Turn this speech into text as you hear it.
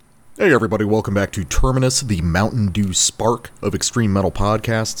Hey everybody, welcome back to Terminus, the Mountain Dew Spark of extreme metal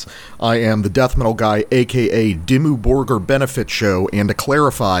podcasts. I am the death metal guy, aka Dimmu Borgir Benefit Show, and to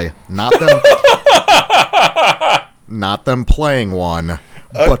clarify, not them playing one,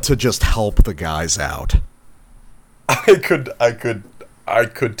 but to just help the guys out. I could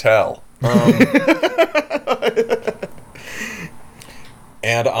tell.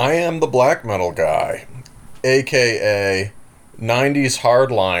 And I am the black metal guy, aka 90s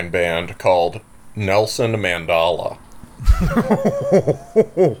hardline band called Nelson Mandala.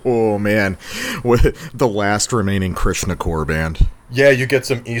 Oh man, the last remaining Krishna core band. Yeah, you get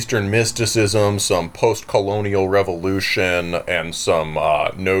some Eastern mysticism, some post-colonial revolution, and some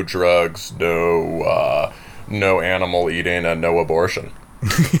no drugs, no animal eating, and no abortion.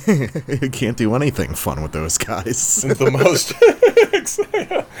 You can't do anything fun with those guys. The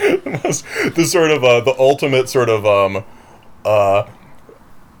ultimate sort of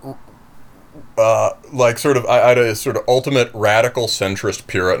ultimate radical centrist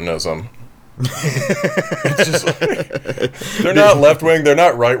Puritanism. It's just like, they're not left wing, they're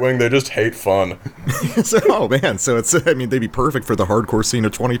not right wing, they just hate fun. Oh man, so they'd be perfect for the hardcore scene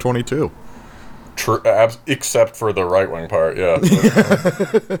of 2022. True, except for the right wing part, yeah.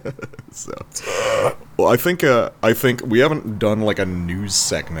 Well, I think we haven't done like a news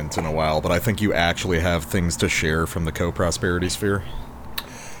segment in a while, but I think you actually have things to share from the Co-Prosperity Sphere.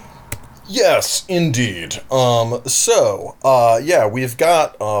 Yes, indeed. We've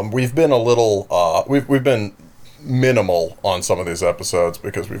been a little, we've been minimal on some of these episodes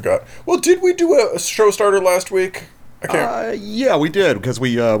because did we do a show starter last week? I can't. Yeah, we did, because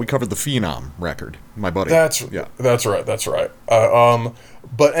we covered the Phenom record, my buddy. That's right.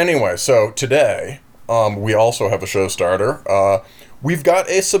 But anyway, so today, we also have a show starter. We've got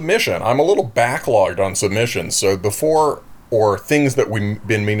a submission. I'm a little backlogged on submissions, so things that we've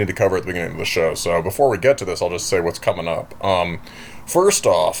been meaning to cover at the beginning of the show. So before we get to this, I'll just say what's coming up. First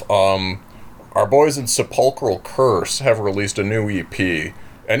off, our boys in Sepulchral Curse have released a new EP.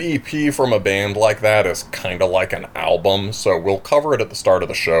 An EP from a band like that is kind of like an album, so we'll cover it at the start of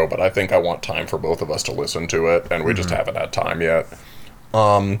the show, but I think I want time for both of us to listen to it, and we just haven't had time yet.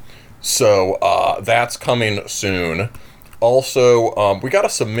 That's coming soon. Also, we got a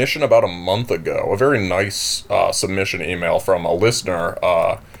submission about a month ago, a very nice submission email from a listener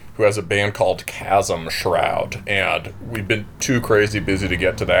who has a band called Chasm Shroud, and we've been too crazy busy to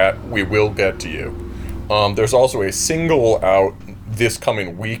get to that. We will get to you. There's also a single out this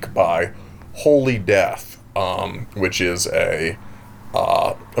coming week by Holy Death, which is a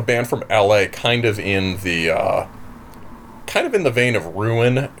band from LA, kind of in the vein of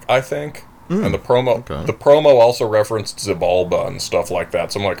Ruin, I think. And the promo also referenced Xibalba and stuff like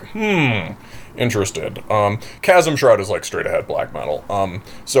that. So I'm like, interested. Chasm Shroud is like straight ahead black metal.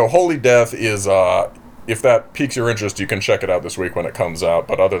 So Holy Death is if that piques your interest, you can check it out this week when it comes out.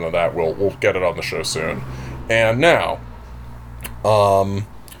 But other than that, we'll get it on the show soon. And now,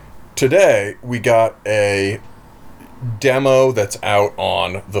 today we got a demo that's out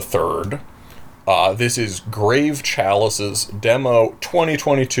on the 3rd. This is Grave Chalice's demo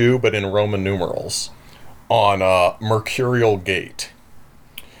 2022, but in Roman numerals, on Mercurial Gate.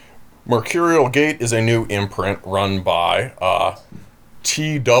 Mercurial Gate is a new imprint run by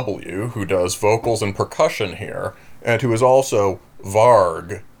TW, who does vocals and percussion here, and who is also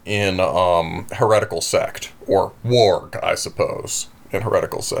Varg in Heretical Sect, or Warg, I suppose, in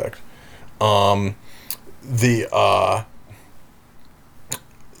Heretical Sect. So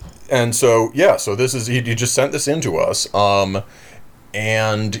this is, he just sent this in to us,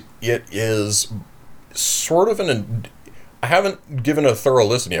 and it is sort of I haven't given a thorough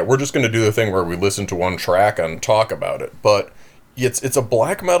listen yet. We're just going to do the thing where we listen to one track and talk about it, but it's a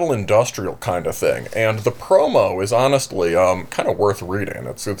black metal industrial kind of thing, and the promo is honestly kind of worth reading.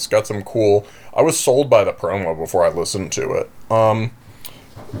 It's got some cool. I was sold by the promo before I listened to it.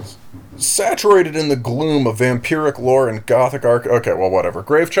 Saturated in the gloom of vampiric lore and gothic okay, well, whatever.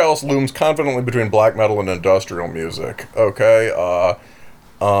 Grave Chalice looms confidently between black metal and industrial music. Okay,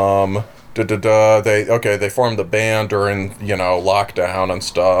 they formed the band during, lockdown and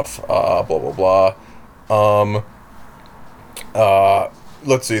stuff, blah, blah, blah.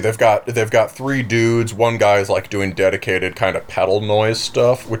 Let's see, they've got 3 dudes. One guy's like doing dedicated kind of pedal noise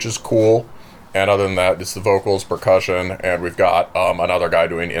stuff, which is cool. And other than that, it's the vocals, percussion, and we've got another guy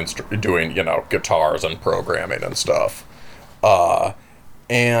doing guitars and programming and stuff.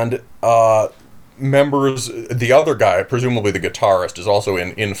 Members, the other guy, presumably the guitarist, is also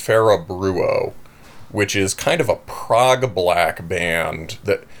in Infera Bruo, which is kind of a prog black band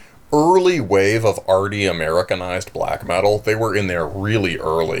that early wave of arty Americanized black metal. They were in there really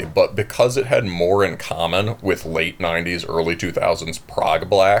early, but because it had more in common with late 90s, early 2000s prog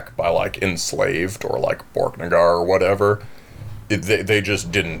black by like Enslaved or like Borknagar or whatever, they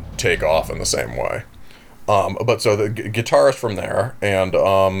just didn't take off in the same way. But so the guitarist from there, and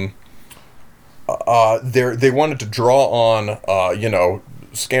they wanted to draw on,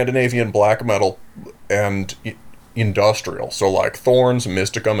 Scandinavian black metal and industrial, so like Thorns,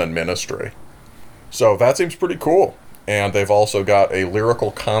 Mysticum, and Ministry. So that seems pretty cool. And they've also got a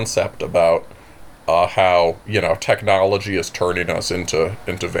lyrical concept about how technology is turning us into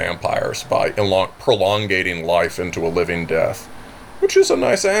vampires by prolongating life into a living death, which is a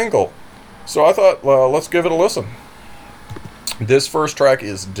nice angle. So I thought, let's give it a listen. This first track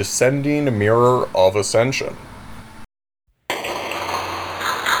is Descending Mirror of Ascension.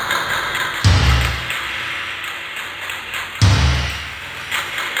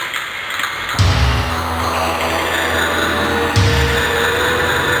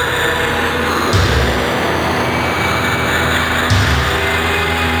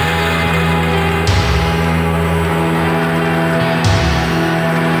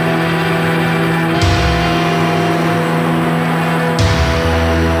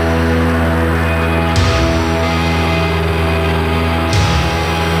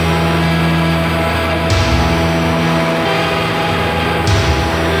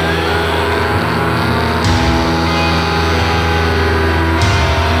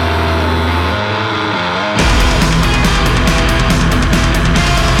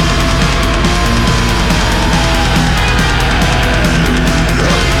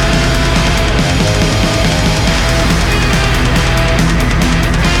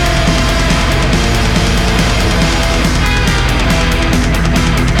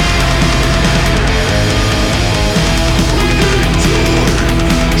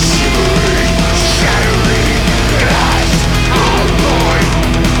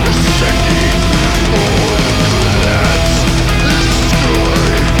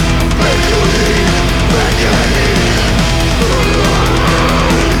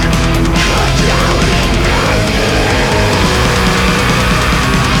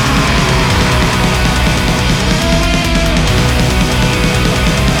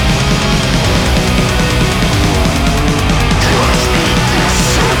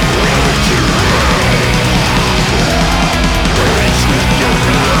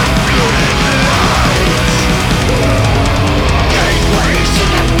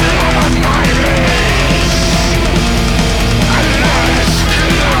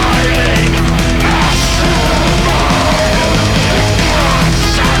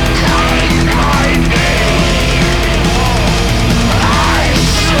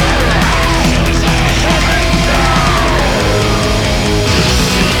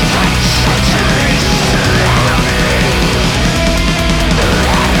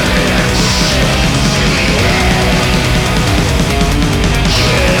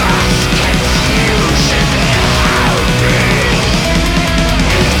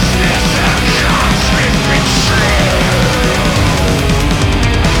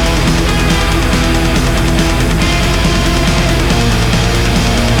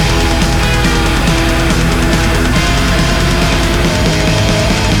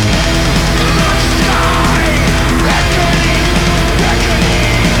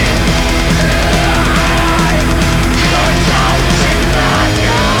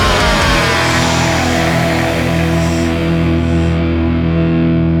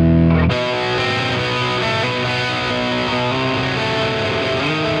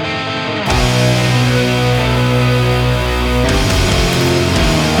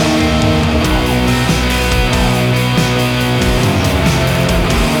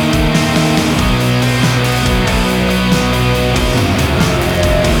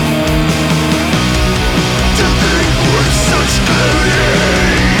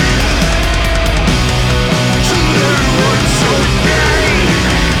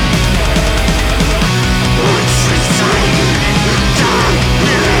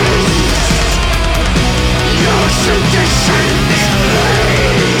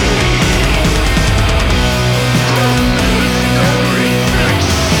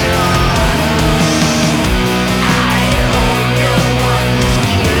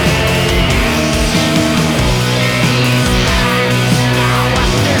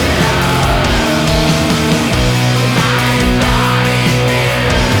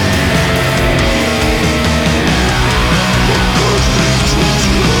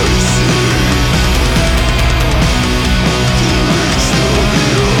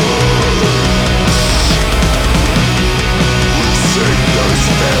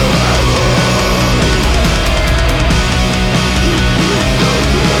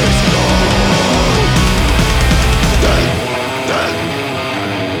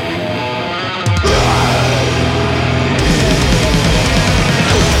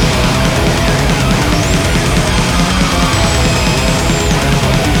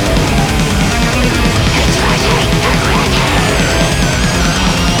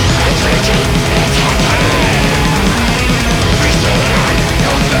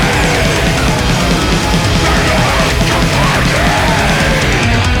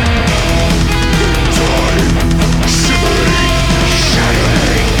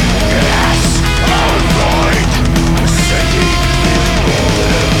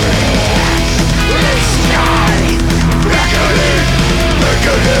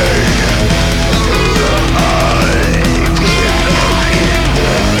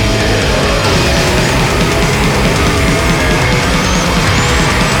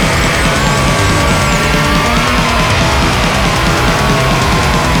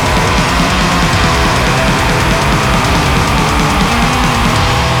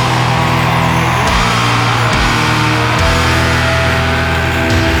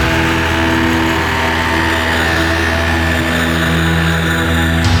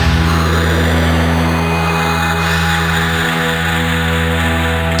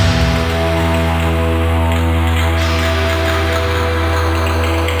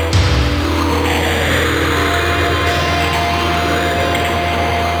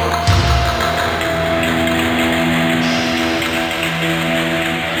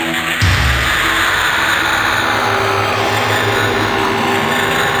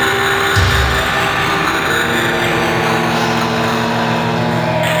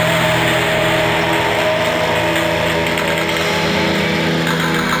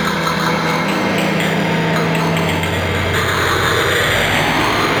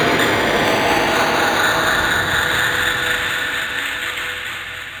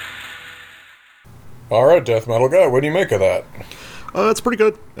 All right, death metal guy, what do you make of that? It's pretty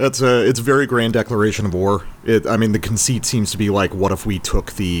good. It's a very grand declaration of war. I mean, the conceit seems to be like, what if we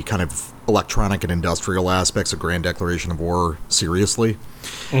took the kind of electronic and industrial aspects of Grand Declaration of War seriously?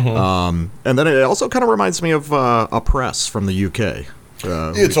 And then it also kind of reminds me of Oppress from the UK.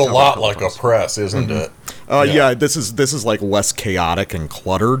 It's a lot like Oppress, isn't it? Yeah, this is like less chaotic and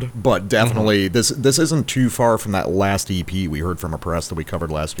cluttered, but definitely this isn't too far from that last EP we heard from Oppress that we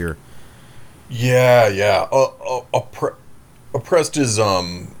covered last year. Yeah. Oppressed is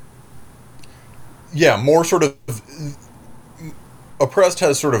more sort of. Oppressed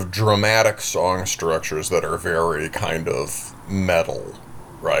has sort of dramatic song structures that are very kind of metal,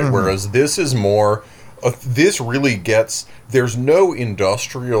 right? Whereas this is more. This really gets. There's no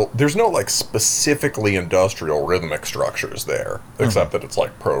like specifically industrial rhythmic structures there, except that it's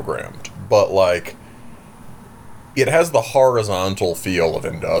like programmed. But like, it has the horizontal feel of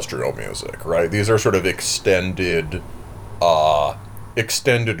industrial music, right? These are sort of extended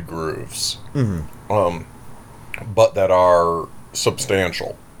grooves, but that are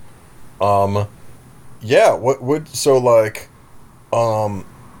substantial.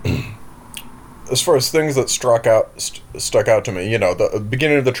 As far as things that stuck out to me, the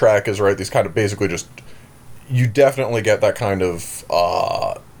beginning of the track is right. These kind of basically just, you definitely get that kind of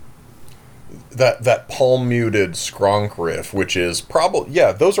that palm muted skronk riff, which is probably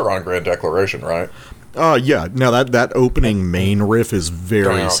those are on Grand Declaration, right? Yeah. Now that opening main riff is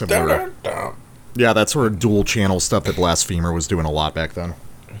very similar. Yeah, that sort of dual channel stuff that Blasphemer was doing a lot back then.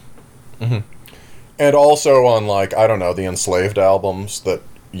 And also on, like, I don't know, the Enslaved albums that,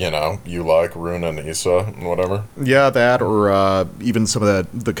 you like, Runa Nisa and whatever. Yeah, that, or even some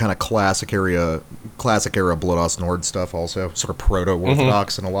of the kind of classic era Blood Oss Nord stuff also. Sort of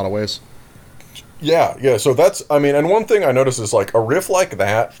proto-Orthodox in a lot of ways. Yeah, so that's, I mean, and one thing I noticed is, like, a riff like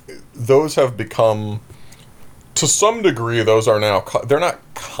that, those have become, to some degree, those are now, they're not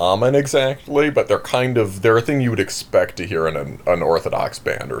common exactly, but they're a thing you would expect to hear in an Orthodox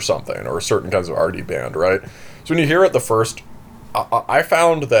band or something, or certain kinds of RD band, right? So when you hear it the first, I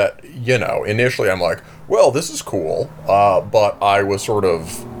found that, initially I'm like, well, this is cool, but I wasn't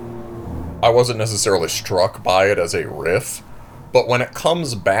necessarily struck by it as a riff. But when it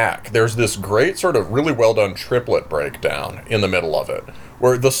comes back, there's this great sort of really well done triplet breakdown in the middle of it,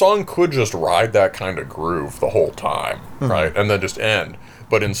 where the song could just ride that kind of groove the whole time, right? And then just end.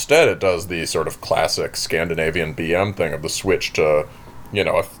 But instead it does the sort of classic Scandinavian BM thing of the switch to,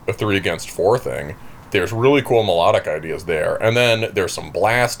 a 3 against 4 thing. There's really cool melodic ideas there. And then there's some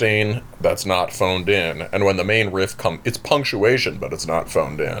blasting that's not phoned in. And when the main riff it's punctuation, but it's not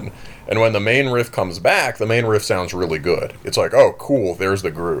phoned in. And when the main riff comes back, the main riff sounds really good. It's like, oh, cool, there's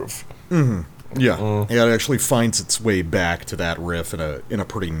the groove. Yeah. Yeah, it actually finds its way back to that riff in a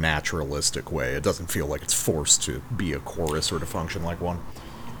pretty naturalistic way. It doesn't feel like it's forced to be a chorus or to function like one.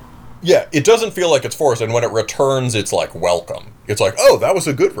 Yeah, it doesn't feel like it's forced, and when it returns, it's like welcome. It's like, oh, that was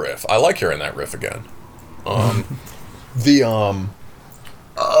a good riff. I like hearing that riff again. Also,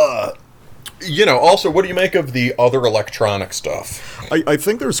 what do you make of the other electronic stuff? I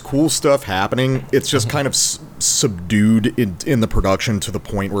think there's cool stuff happening. It's just kind of subdued in the production to the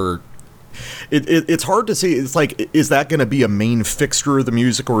point where it's hard to say. It's like, is that going to be a main fixture of the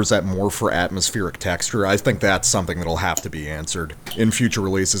music, or is that more for atmospheric texture? I think that's something that'll have to be answered in future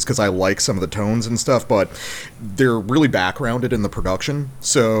releases, because I like some of the tones and stuff, but they're really backgrounded in the production.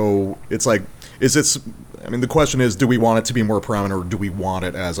 So it's like, is this... I mean, the question is, do we want it to be more prominent, or do we want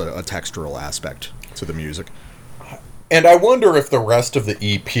it as a textural aspect to the music? And I wonder if the rest of the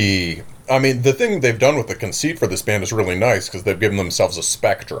EP... I mean, the thing they've done with the conceit for this band is really nice, because they've given themselves a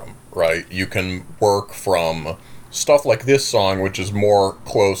spectrum, right? You can work from stuff like this song, which is more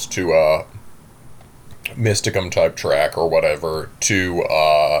close to a Mysticum-type track or whatever,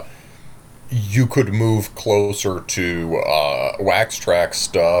 to... you could move closer to Wax Trax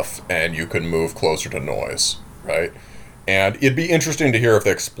stuff, and you could move closer to noise, right? And it'd be interesting to hear if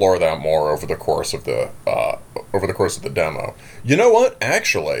they explore that more over the course of the demo. You know what?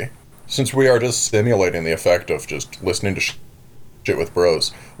 Actually, since we are just simulating the effect of just listening to shit with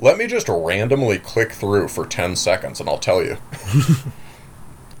bros, let me just randomly click through for 10 seconds, and I'll tell you.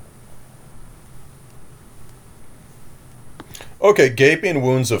 Okay, Gaping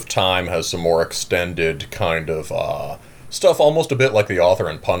Wounds of Time has some more extended kind of stuff, almost a bit like the Author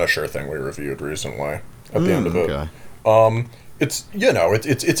and Punisher thing we reviewed recently at the end of it. Okay. It's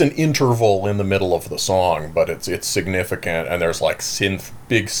it's an interval in the middle of the song, but it's significant, and there's like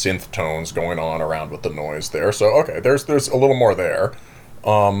big synth tones going on around with the noise there. So okay, there's a little more there.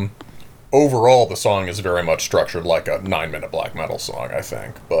 Overall, the song is very much structured like a 9-minute black metal song, I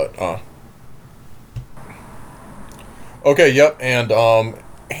think, but Okay, yep, and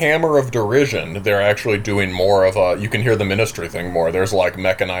Hammer of Derision, they're actually doing more of a, you can hear the Ministry thing more. There's like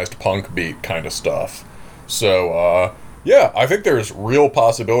mechanized punk beat kind of stuff. So, yeah, I think there's real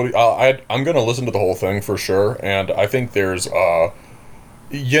possibility. I'm going to listen to the whole thing for sure, and I think there's, a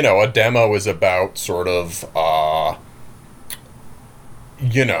demo is about sort of,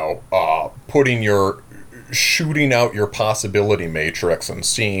 shooting out your possibility matrix and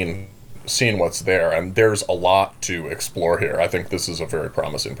seeing what's there, and there's a lot to explore here. I think this is a very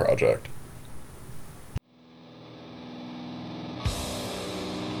promising project.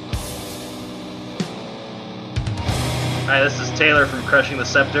 Hi, this is Taylor from Crushing the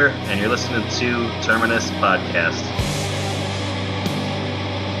Scepter, and you're listening to Terminus Podcast.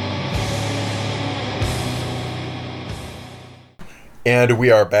 And we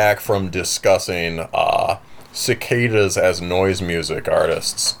are back from discussing cicadas as noise music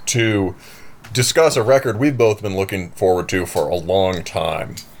artists to discuss a record we've both been looking forward to for a long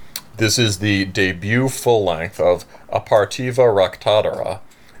time. This is the debut full-length of Apartiva Raktadara,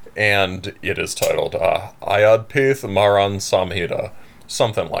 and it is titled Ayadpith Maran Samhita,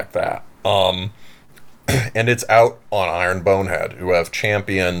 something like that. And it's out on Iron Bonehead, who have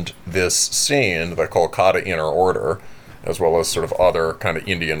championed this scene, the Kolkata Inner Order, as well as sort of other kind of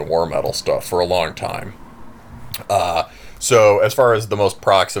Indian war metal stuff for a long time. So as far as the most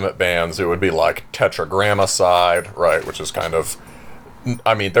proximate bands, it would be like Tetragrammacide, right, which is kind of,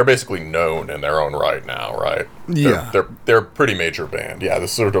 I mean, they're basically known in their own right now, right? Yeah. They're a pretty major band. Yeah,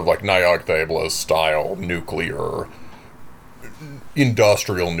 this sort of like Nayag Thebla's style nuclear,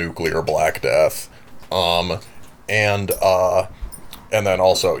 industrial nuclear Black Death. And then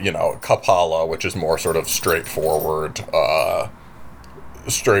also, Kapala, which is more sort of straightforward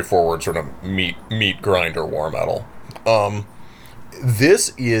sort of meat grinder war metal.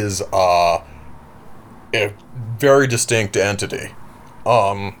 This is a very distinct entity.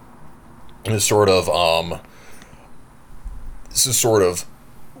 This is sort of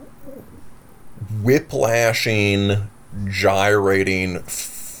whiplashing, gyrating,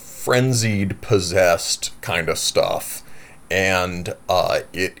 frenzied, possessed kind of stuff. And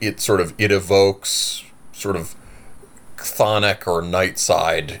it evokes sort of chthonic or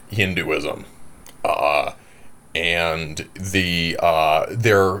night-side Hinduism, and they've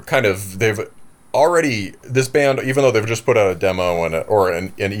already, this band, even though they've just put out a demo or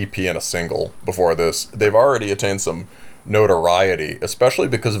an EP and a single before this, they've already attained some notoriety, especially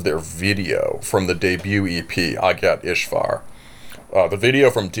because of their video from the debut EP Agyat Ishvar. The video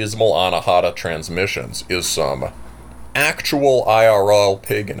from Dismal Anahata Transmissions is some actual IRL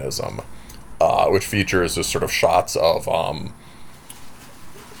paganism, which features just sort of shots of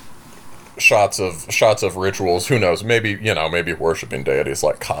rituals. Who knows? Maybe worshiping deities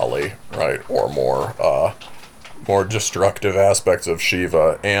like Kali, right, or more destructive aspects of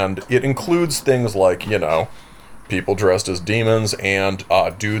Shiva. And it includes things like people dressed as demons and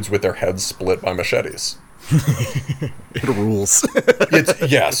dudes with their heads split by machetes. It rules.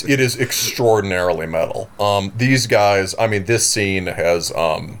 It is extraordinarily metal. These guys, I mean, this scene has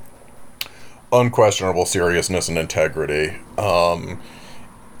unquestionable seriousness and integrity. And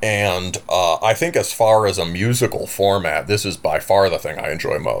I think as far as a musical format, this is by far the thing I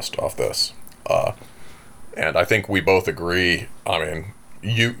enjoy most off this. And I think we both agree. I mean,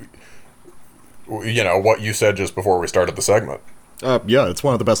 what you said just before we started the segment. Yeah, it's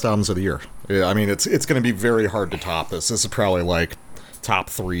one of the best albums of the year. Yeah, I mean, it's going to be very hard to top this. This is probably like top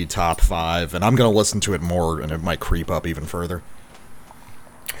 3, top 5, and I'm going to listen to it more, and it might creep up even further.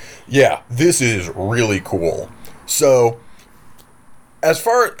 Yeah, this is really cool. So as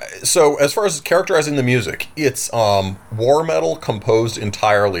far as characterizing the music, it's war metal composed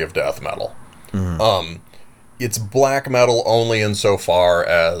entirely of death metal. Mm-hmm. It's black metal only insofar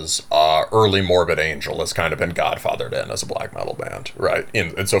as early Morbid Angel has kind of been godfathered in as a black metal band, right?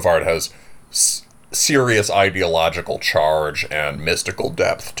 Insofar it has serious ideological charge and mystical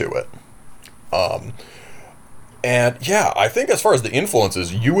depth to it. And yeah, I think as far as the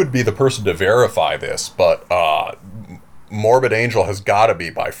influences, you would be the person to verify this, but Morbid Angel has got to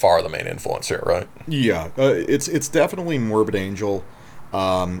be by far the main influence here, right? Yeah, it's definitely Morbid Angel.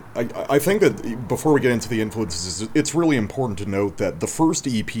 I think that before we get into the influences, it's really important to note that the first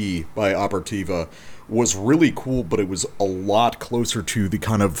EP by Apartiva was really cool, but it was a lot closer to the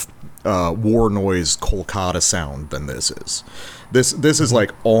kind of war noise Kolkata sound than this is. This is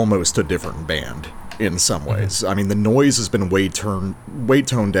like almost a different band in some ways. I mean, the noise has been way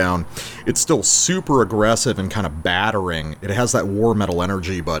toned down. It's still super aggressive and kind of battering. It has that war metal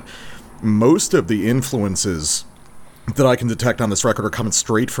energy, but most of the influences that I can detect on this record are coming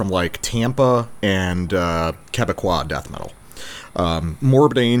straight from like Tampa and Quebecois death metal.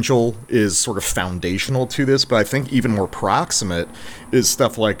 Morbid Angel is sort of foundational to this, but I think even more proximate is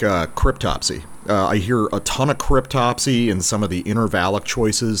stuff like Cryptopsy. I hear a ton of Cryptopsy in some of the intervallic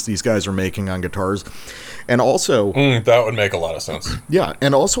choices these guys are making on guitars. And also... that would make a lot of sense. Yeah,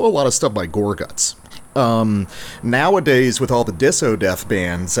 and also a lot of stuff by Gorguts. Nowadays, with all the Disso death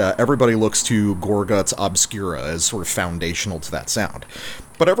bands, everybody looks to Gorguts Obscura as sort of foundational to that sound.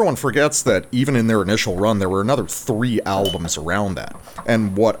 But everyone forgets that even in their initial run, there were another 3 albums around that.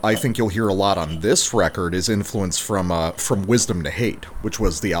 And what I think you'll hear a lot on this record is influence from Wisdom to Hate, which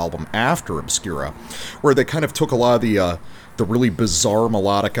was the album after Obscura, where they kind of took a lot of the really bizarre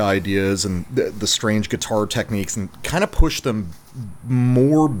melodic ideas and the strange guitar techniques and kind of pushed them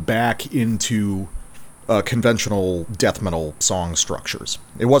more back into conventional death metal song structures.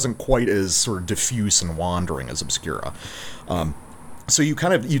 It wasn't quite as sort of diffuse and wandering as Obscura. So you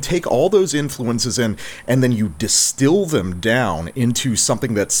take all those influences in, and then you distill them down into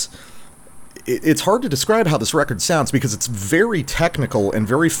something that's... It's hard to describe how this record sounds because it's very technical and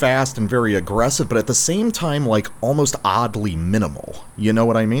very fast and very aggressive, but at the same time, like, almost oddly minimal. You know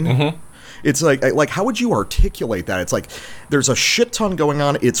what I mean? Mm-hmm. It's like, how would you articulate that? It's like, there's a shit ton going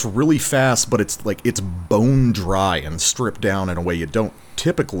on, it's really fast, but it's like, it's bone dry and stripped down in a way you don't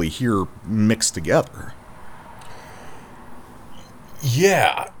typically hear mixed together.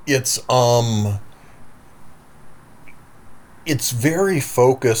 Yeah, it's very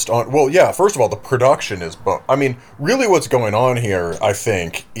focused on... Well, yeah, first of all, the production is... I mean, really what's going on here, I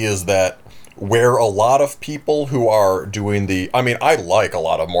think, is that where a lot of people who are doing the... I mean, I like a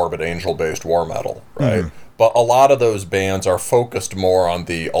lot of Morbid Angel-based war metal, right? Mm-hmm. But a lot of those bands are focused more on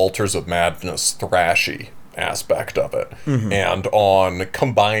the Altars of Madness thrashy aspect of it, mm-hmm. and on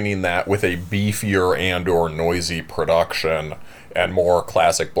combining that with a beefier and or noisy production and more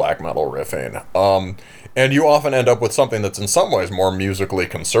classic black metal riffing. And you often end up with something that's in some ways more musically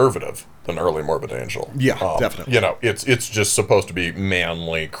conservative than early Morbid Angel. Yeah, definitely. You know, it's just supposed to be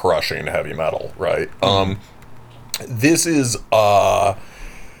manly, crushing heavy metal, right? Mm-hmm.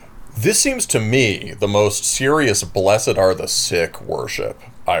 This seems to me the most serious Blessed Are the Sick worship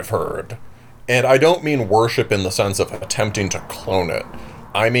I've heard. And I don't mean worship in the sense of attempting to clone it.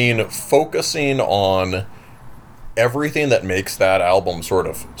 I mean focusing on everything that makes that album sort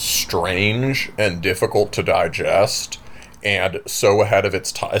of strange and difficult to digest, and so ahead of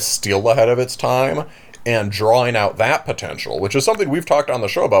its time, still ahead of its time, and drawing out that potential, which is something we've talked on the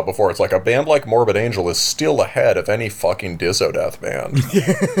show about before. It's like a band like Morbid Angel is still ahead of any fucking Disso death band.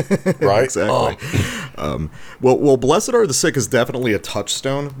 Right? Exactly. Well, Blessed Are the Sick is definitely a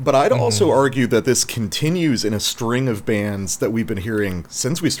touchstone, but I'd also argue that this continues in a string of bands that we've been hearing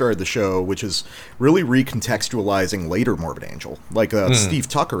since we started the show, which is really recontextualizing later Morbid Angel, like Steve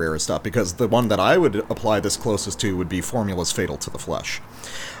Tucker era stuff, because the one that I would apply this closest to would be Formula's Fatal to the Flesh.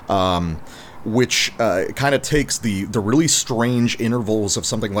 Which kind of takes the really strange intervals of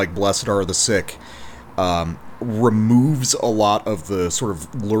something like Blessed Are the Sick, removes a lot of the sort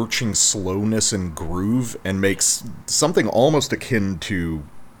of lurching slowness and groove, and makes something almost akin to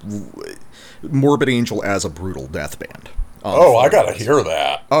Morbid Angel as a brutal death band. I gotta hear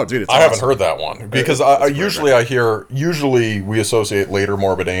that. Oh, dude, it's I awesome. haven't heard that one because usually we associate later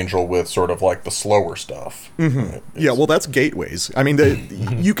Morbid Angel with sort of like the slower stuff. Mm-hmm. Right? Yeah, well, that's Gateways. I mean,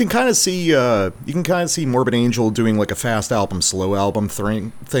 you can kind of see Morbid Angel doing like a fast album, slow album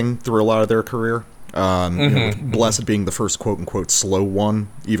thing through a lot of their career. You know, with Blessed being the first quote unquote slow one,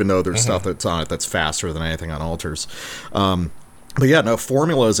 even though there's stuff that's on it that's faster than anything on Altars. But yeah, no,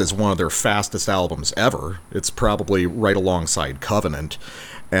 Formulas is one of their fastest albums ever. It's probably right alongside Covenant.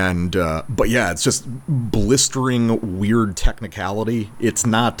 And, but yeah, it's just blistering, weird technicality. It's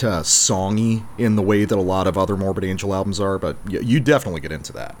not songy in the way that a lot of other Morbid Angel albums are, but you definitely get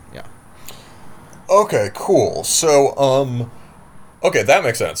into that, yeah. Okay, cool. So, okay, that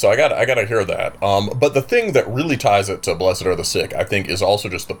makes sense. So I gotta hear that. But the thing that really ties it to Blessed Are the Sick, I think, is also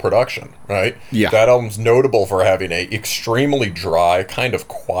just the production, right? Yeah. That album's notable for having a extremely dry, kind of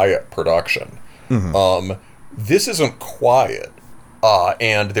quiet production. Mm-hmm. This isn't quiet,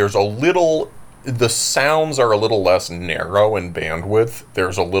 and there's the sounds are a little less narrow in bandwidth.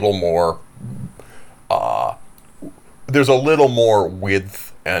 There's a little more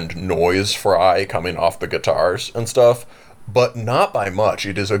width and noise fry coming off the guitars and stuff. But not by much.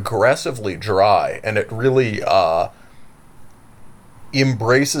 It is aggressively dry, and it really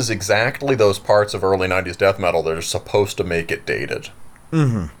embraces exactly those parts of early 90s death metal that are supposed to make it dated.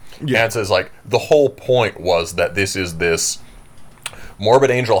 Mm-hmm. Yeah. And it says, like, the whole point was that this is this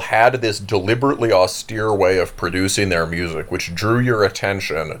Morbid Angel had this deliberately austere way of producing their music, which drew your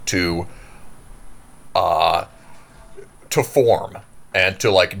attention to form and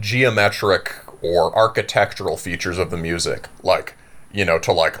to like geometric or architectural features of the music, like, you know,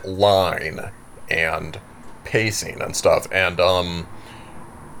 to like line and pacing and stuff. And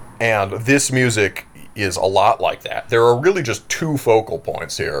this music is a lot like that. There are really just two focal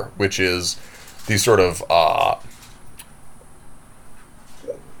points here, which is these sort of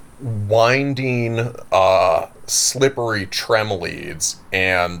winding, slippery trem leads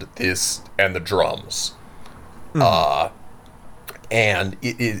and the drums. And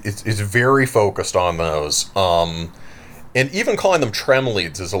it's very focused on those. And even calling them trem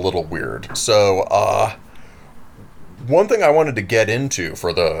leads is a little weird. So, one thing I wanted to get into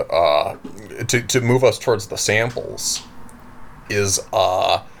for the to move us towards the samples is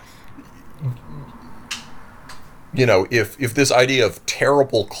you know, if this idea of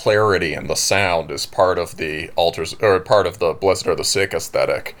terrible clarity in the sound is part of the altars or part of the Blessed Are the Sick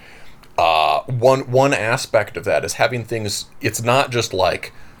aesthetic, one aspect of that is having things. It's not just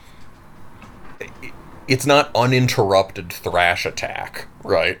like it's not uninterrupted thrash attack,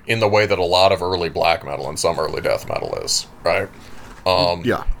 right? In the way that a lot of early black metal and some early death metal is, right?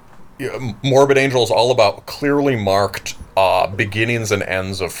 Morbid Angel is all about clearly marked beginnings and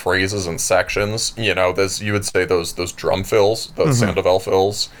ends of phrases and sections. You know, you would say those drum fills, those Sandoval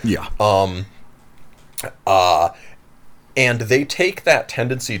fills. Yeah. And they take that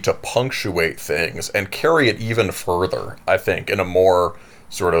tendency to punctuate things and carry it even further, I think, in a more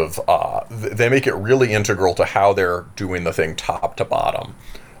sort of, they make it really integral to how they're doing the thing top to bottom.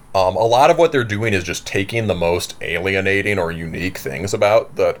 A lot of what they're doing is just taking the most alienating or unique things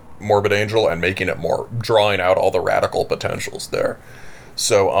about the Morbid Angel and making it more, drawing out all the radical potentials there.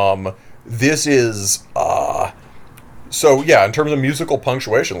 So, this is, so yeah, in terms of musical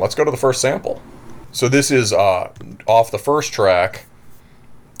punctuation, let's go to the first sample. So this is, off the first track,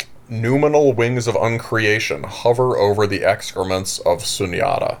 Numinal Wings of Uncreation hover over the excrements of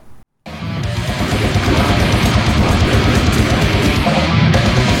Sunyata.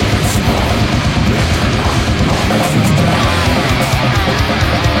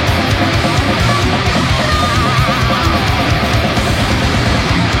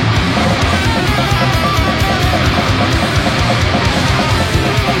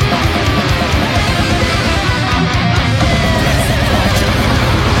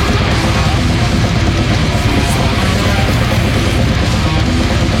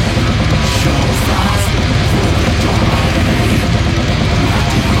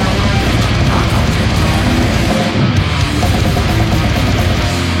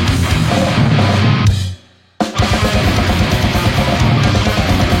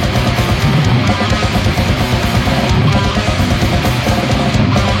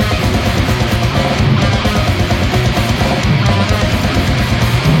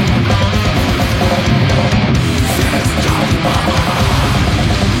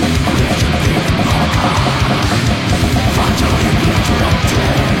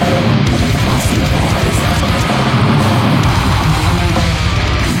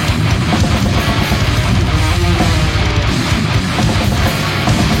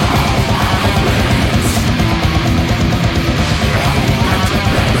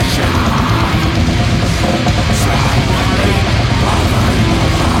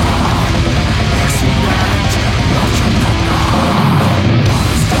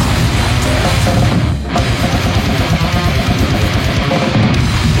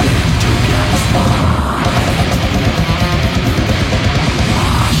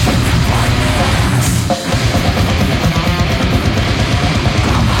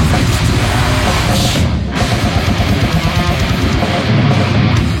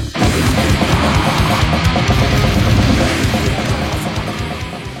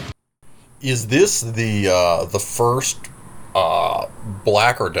 Is this the first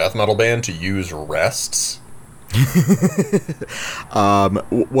black or death metal band to use rests?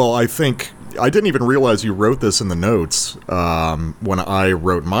 Well, I think I didn't even realize you wrote this in the notes when I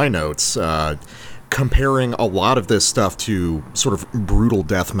wrote my notes, comparing a lot of this stuff to sort of brutal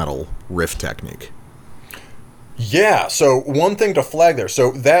death metal riff technique. Yeah, so one thing to flag there.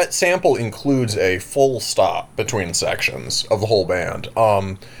 So that sample includes a full stop between sections of the whole band.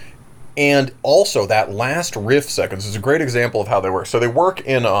 And also that last riff sequence is a great example of how they work. So they work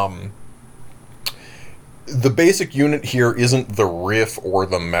in, the basic unit here isn't the riff or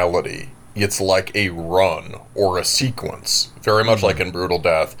the melody. It's like a run or a sequence, very much like in Brutal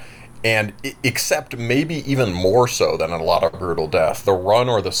Death. And except maybe even more so than in a lot of Brutal Death, the run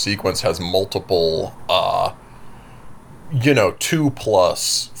or the sequence has multiple 2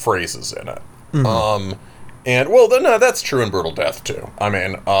 plus phrases in it. And, well, no, that's true in Brutal Death, too. I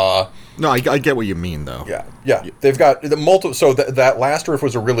mean, No, I get what you mean, though. Yeah. They've got the multiple. So that last riff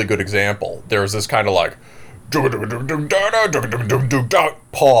was a really good example. There's this kind of like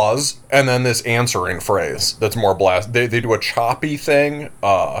pause, and then this answering phrase that's more blast. They do a choppy thing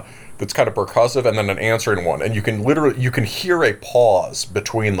that's kind of percussive, and then an answering one, and you can hear a pause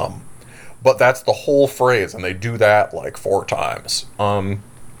between them, but that's the whole phrase, and they do that like 4 times.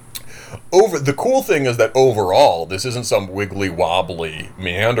 The cool thing is that overall, this isn't some wiggly wobbly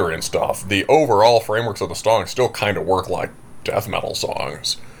meandering stuff. The overall frameworks of the song still kind of work like death metal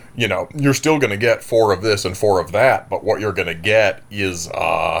songs. You're still going to get 4 of this and 4 of that, but what you're going to get is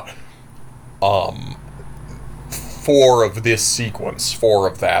 4 of this sequence, 4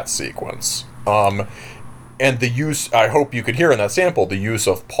 of that sequence. And the use, I hope you could hear in that sample, the use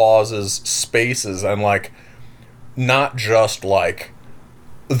of pauses, spaces, and like not just like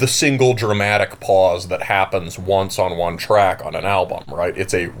the single dramatic pause that happens once on one track on an album, right?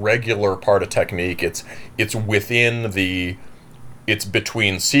 It's a regular part of technique. It's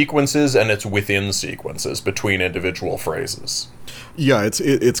between sequences, and it's within sequences between individual phrases. Yeah,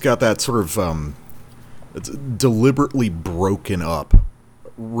 it's got that sort of it's deliberately broken up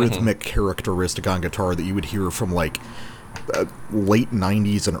rhythmic characteristic on guitar that you would hear from like late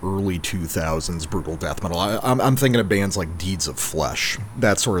 90s and early 2000s brutal death metal. I'm thinking of bands like Deeds of Flesh,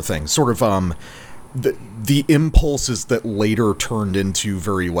 that sort of thing. Sort of the impulses that later turned into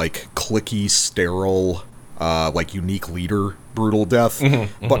very like clicky, sterile, like unique leader brutal death.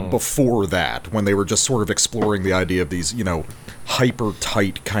 But before that, when they were just sort of exploring the idea of these, hyper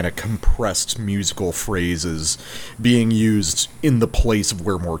tight kind of compressed musical phrases being used in the place of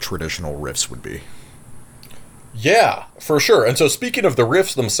where more traditional riffs would be. Yeah, for sure. And so speaking of the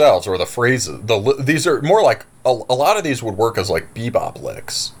riffs themselves, or the phrases, these are more like, a lot of these would work as like bebop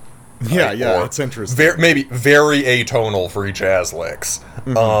licks. Right? Yeah, it's interesting. Maybe very atonal free jazz licks.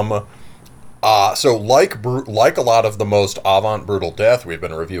 So like a lot of the most avant brutal death we've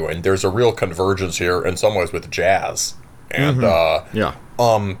been reviewing, there's a real convergence here in some ways with jazz. And,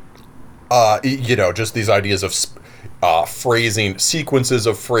 just these ideas of phrasing, sequences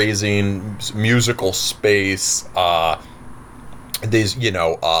of phrasing, musical space, these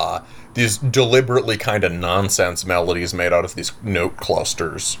deliberately kind of nonsense melodies made out of these note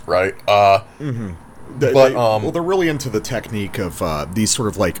clusters, right? They're really into the technique of these sort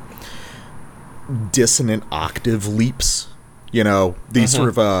of like dissonant octave leaps. These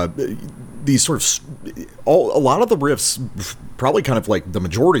sort of a lot of the riffs, probably kind of like the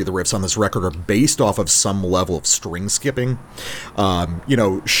majority of the riffs on this record, are based off of some level of string skipping,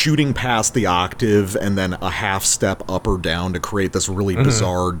 shooting past the octave and then a half step up or down to create this really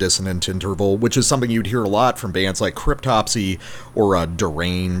bizarre dissonant interval, which is something you'd hear a lot from bands like Cryptopsy or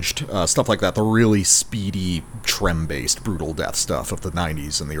Deranged, stuff like that, the really speedy trem-based brutal death stuff of the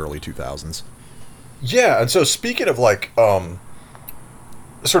 90s and the early 2000s. Yeah, and so speaking of like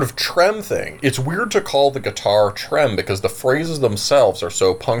sort of trem thing, it's weird to call the guitar trem because the phrases themselves are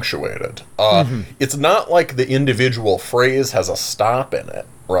so punctuated. It's not like the individual phrase has a stop in it,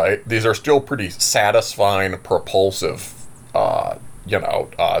 right? These are still pretty satisfying, propulsive,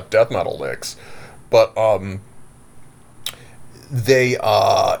 death metal licks. But they,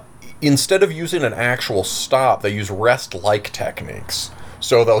 instead of using an actual stop, they use rest-like techniques.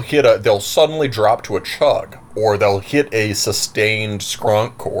 So they'll suddenly drop to a chug, or they'll hit a sustained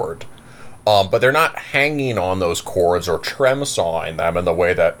skronk chord. But they're not hanging on those chords or trem-sawing them in the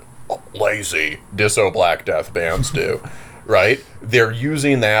way that lazy Disso Black Death bands do, right? They're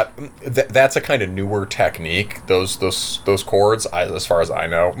using that. That's a kind of newer technique, those chords, as far as I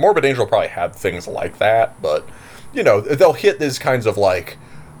know. Morbid Angel probably had things like that, but, they'll hit these kinds of, like,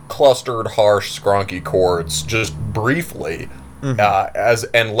 clustered, harsh, skronky chords just briefly,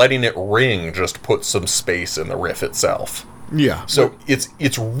 and letting it ring just puts some space in the riff itself. Yeah. So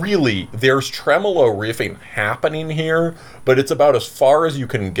it's really, there's tremolo riffing happening here, but it's about as far as you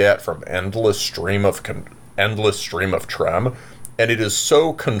can get from endless stream of trem, and it is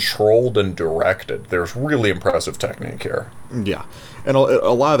so controlled and directed. There's really impressive technique here. Yeah, and a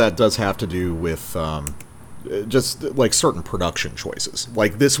lot of that does have to do with just like certain production choices.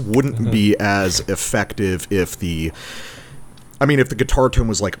 Like this wouldn't be as effective if the guitar tone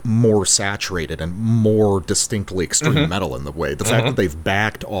was like more saturated and more distinctly extreme metal in the way. The fact that they've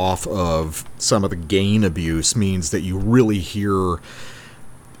backed off of some of the gain abuse means that you really hear,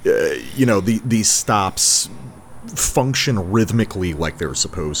 these stops function rhythmically like they're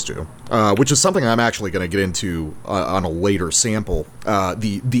supposed to, which is something I'm actually going to get into on a later sample.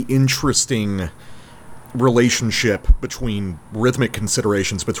 The interesting relationship between rhythmic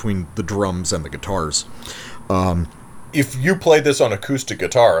considerations between the drums and the guitars. If you played this on acoustic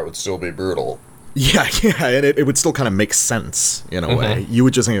guitar, it would still be brutal. Yeah, and it would still kind of make sense in a way. You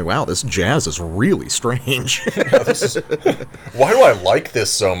would just think, wow, this jazz is really strange. Why do I like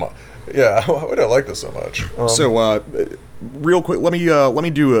this so much? Yeah, why do I like this so much? Real quick, let me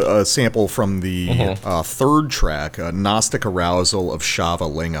do a sample from the third track, Gnostic Arousal of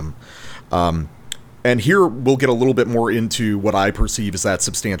Shava Lingam. And here we'll get a little bit more into what I perceive as that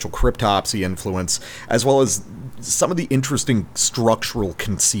substantial cryptopsy influence, as well as some of the interesting structural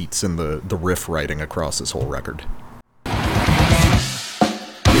conceits in the riff writing across this whole record.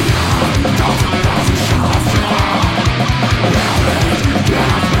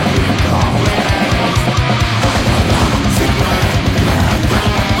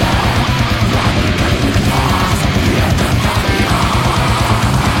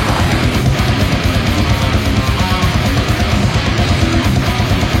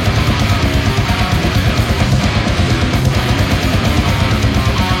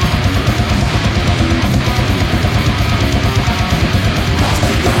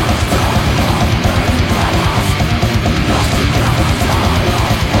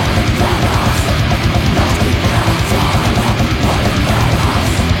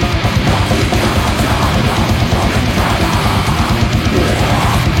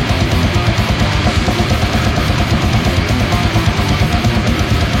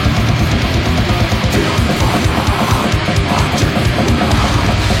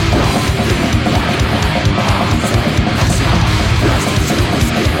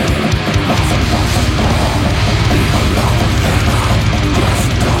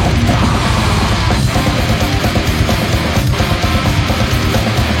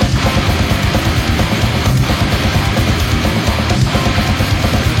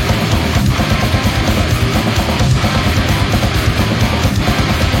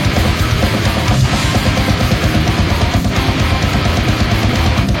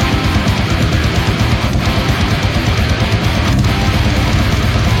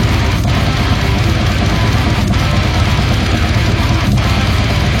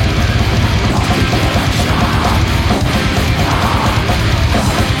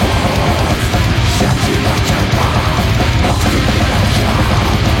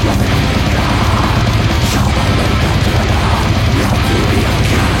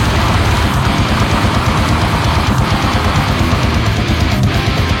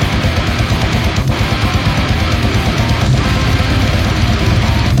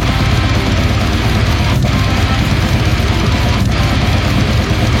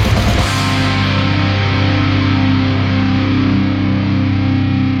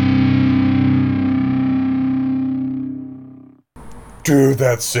 Dude,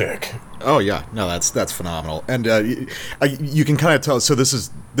 that's sick. Oh yeah, no, that's phenomenal, and you can kind of tell. So this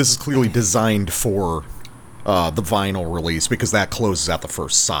is clearly designed for the vinyl release, because that closes out the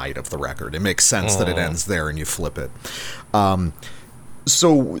first side of the record. It makes sense that it ends there and you flip it.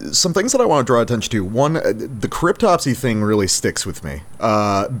 So some things that I want to draw attention to. One, the cryptopsy thing really sticks with me,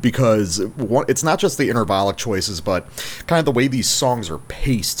 because it's not just the intervallic choices, but kind of the way these songs are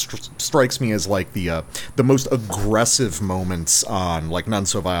paced strikes me as like the most aggressive moments on like None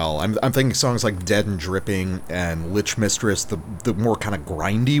So Vile. I'm thinking songs like Dead and Dripping and Lich Mistress, the more kind of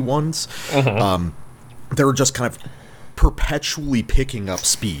grindy ones. They're just kind of perpetually picking up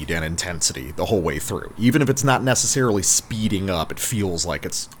speed and intensity the whole way through. Even if it's not necessarily speeding up, it feels like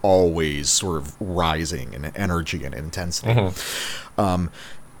it's always sort of rising in energy and intensity.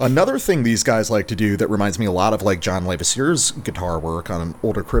 Another thing these guys like to do that reminds me a lot of like John Levasseur's guitar work on an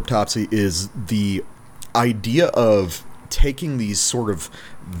older Cryptopsy is the idea of taking these sort of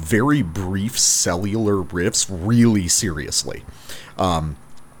very brief cellular riffs really seriously.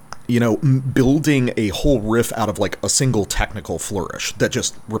 Building a whole riff out of like a single technical flourish that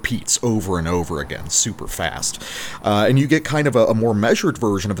just repeats over and over again super fast. And you get kind of a more measured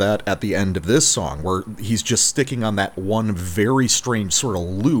version of that at the end of this song, where he's just sticking on that one very strange sort of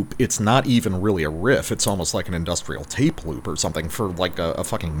loop. It's not even really a riff. It's almost like an industrial tape loop or something for like a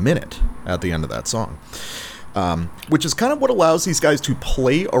fucking minute at the end of that song. Which is kind of what allows these guys to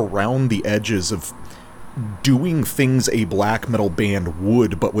play around the edges of doing things a black metal band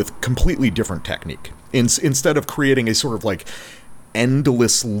would, but with completely different technique. Instead of creating a sort of like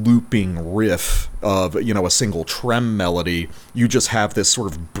endless looping riff of, a single trem melody, you just have this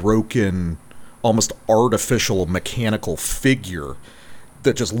sort of broken, almost artificial mechanical figure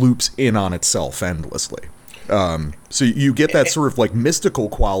that just loops in on itself endlessly. So you get that sort of like mystical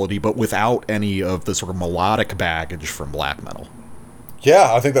quality, but without any of the sort of melodic baggage from black metal.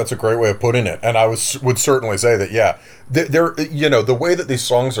 Yeah, I think that's a great way of putting it, and I would certainly say that. Yeah, they're the way that these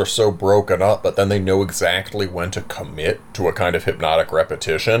songs are so broken up, but then they know exactly when to commit to a kind of hypnotic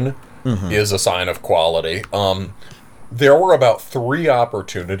repetition is a sign of quality. There were about 3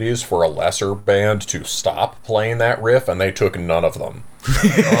 opportunities for a lesser band to stop playing that riff, and they took none of them.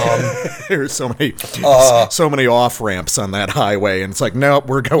 There's so many off ramps on that highway, and it's like, nope,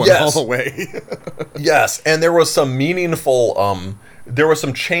 we're going all the way. Yes, and there was some meaningful. There was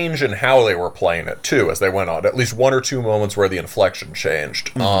some change in how they were playing it too as they went on. At least 1 or 2 moments where the inflection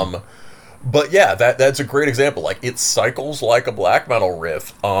changed. But yeah, that's a great example. Like, it cycles like a black metal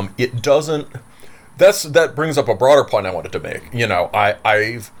riff. It doesn't. That brings up a broader point I wanted to make.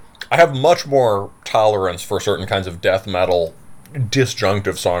 I have much more tolerance for certain kinds of death metal,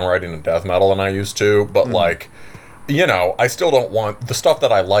 disjunctive songwriting in death metal than I used to. But I still don't want the stuff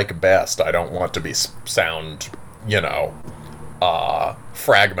that I like best. I don't want to be sound,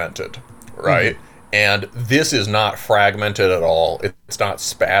 fragmented, right? And this is not fragmented at all. It's not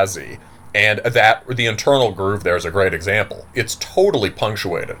spazzy. And the internal groove there is a great example. It's totally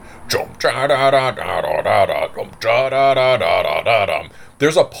punctuated.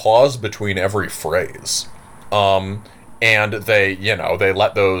 There's a pause between every phrase. And they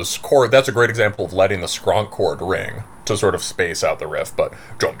let those chord. That's a great example of letting the skronk chord ring to sort of space out the riff. But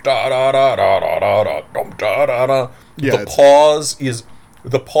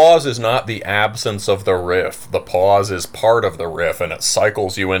the pause is not the absence of the riff. The pause is part of the riff, and it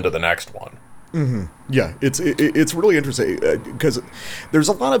cycles you into the next one. Yeah, it's really interesting because there's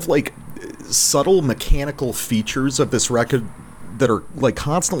a lot of subtle mechanical features of this record that are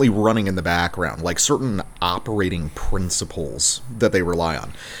constantly running in the background, like certain operating principles that they rely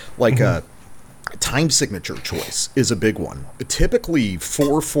on, time signature choice is a big one. Typically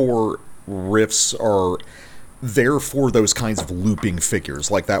 4/4 riffs are there for those kinds of looping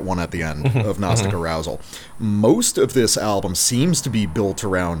figures, like that one at the end of Gnostic Arousal. Most of this album seems to be built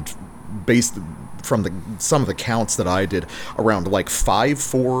around, based from some of the counts that I did, around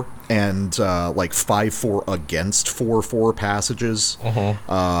 5/4 and 5/4 against 4/4 passages.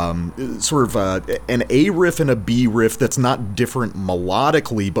 Sort of an A riff and a B riff that's not different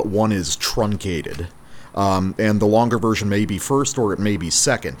melodically, but one is truncated. And the longer version may be first or it may be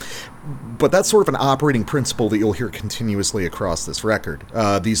second. But that's sort of an operating principle that you'll hear continuously across this record.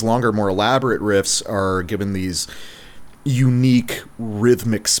 These longer, more elaborate riffs are given these unique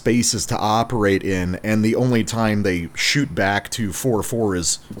rhythmic spaces to operate in, and the only time they shoot back to 4/4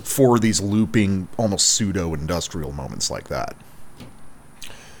 is for these looping, almost pseudo-industrial moments like that.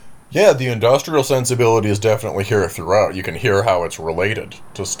 Yeah, the industrial sensibility is definitely here throughout. You can hear how it's related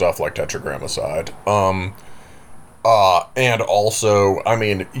to stuff like Tetragrammaticide. And also,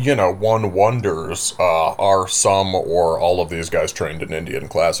 one wonders, are some or all of these guys trained in Indian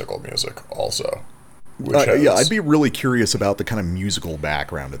classical music also? Yeah, I'd be really curious about the kind of musical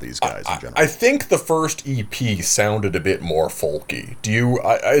background of these guys in general. I think the first EP sounded a bit more folky.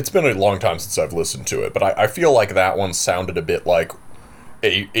 It's been a long time since I've listened to it, but I feel like that one sounded a bit like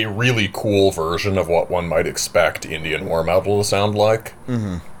a really cool version of what one might expect Indian war metal to sound like.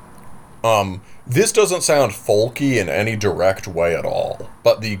 This doesn't sound folky in any direct way at all,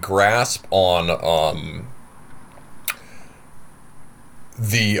 but the grasp on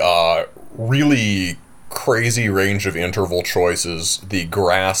the really crazy range of interval choices, the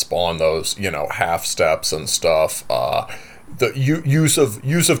grasp on those, half steps and stuff, the use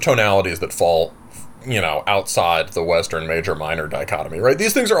of tonalities that fall, outside the Western major-minor dichotomy, right?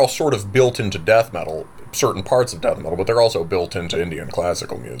 These things are all sort of built into death metal, certain parts of death metal, but they're also built into Indian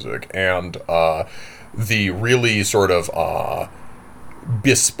classical music, and the really sort of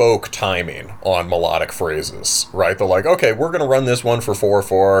bespoke timing on melodic phrases, right? They're like, okay, we're going to run this one for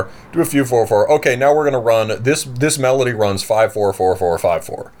 4/4, do a few 4/4, okay, now we're going to run, this melody runs 5/4, 4/4,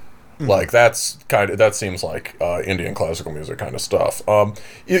 5/4. Like, that seems like Indian classical music kind of stuff.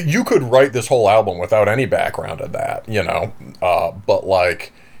 You could write this whole album without any background in that, but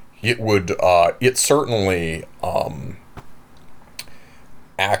it certainly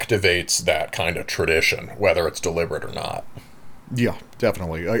activates that kind of tradition, whether it's deliberate or not. Yeah,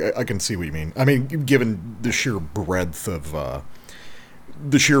 definitely. I can see what you mean. I mean, given the sheer breadth of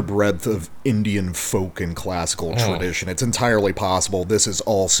Indian folk and classical tradition, it's entirely possible this is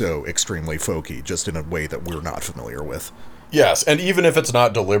also extremely folky, just in a way that we're not familiar with. Yes, and even if it's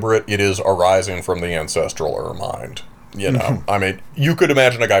not deliberate, it is arising from the ancestral mind. I mean, you could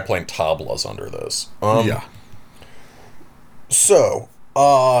imagine a guy playing tablas under this. Yeah. So,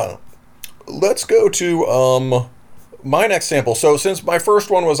 let's go to my next sample, so since my first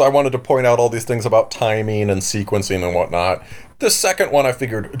one was I wanted to point out all these things about timing and sequencing and whatnot, the second one I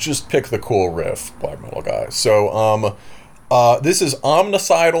figured just pick the cool riff, black metal guy. So this is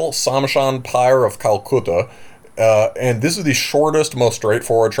Omnicidal Samshan Pyre of Calcutta, and this is the shortest, most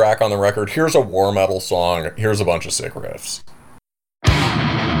straightforward track on the record. Here's a war metal song, here's a bunch of sick riffs.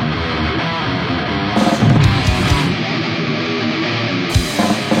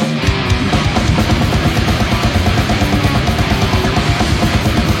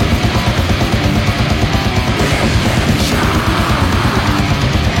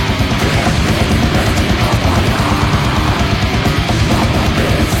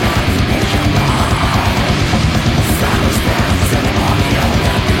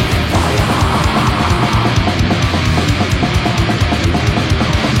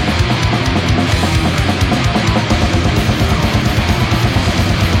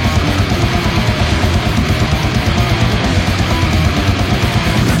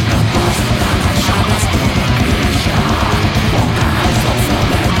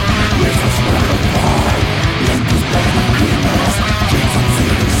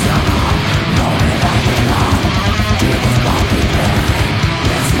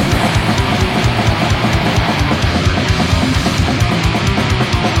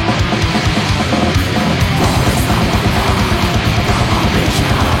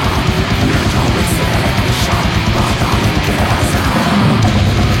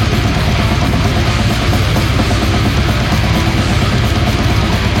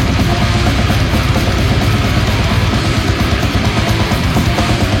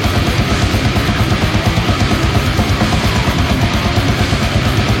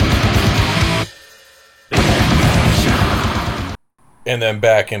 And then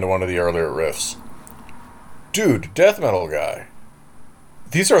back into one of the earlier riffs. Dude, death metal guy.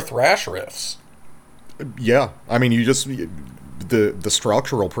 These are thrash riffs. Yeah, I mean, you just the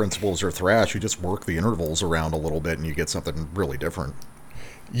structural principles are thrash. You just work the intervals around a little bit, and you get something really different.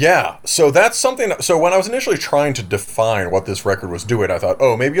 Yeah, so that's something. So when I was initially trying to define what this record was doing, I thought,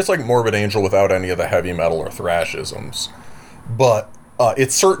 oh, maybe it's like Morbid Angel without any of the heavy metal or thrashisms. But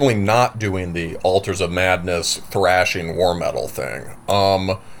it's certainly not doing the Altars of Madness thrashing war metal thing.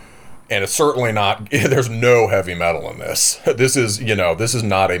 And it's certainly not, there's no heavy metal in this. This is, this is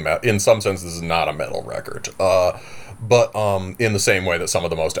not in some sense, this is not a metal record. But in the same way that some of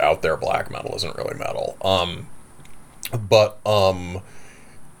the most out there black metal isn't really metal. But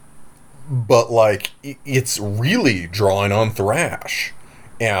like, it's really drawing on thrash.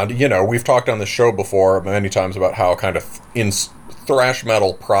 And, we've talked on the show before many times about how kind of in thrash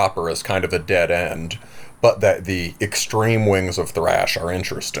metal proper is kind of a dead end, but that the extreme wings of thrash are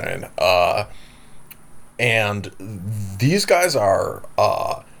interesting. And these guys are,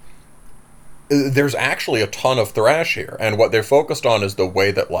 there's actually a ton of thrash here. And what they're focused on is the way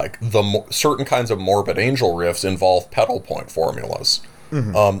that like certain kinds of Morbid Angel riffs involve pedal point formulas.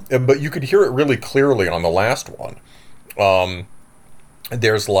 Mm-hmm. But you could hear it really clearly on the last one.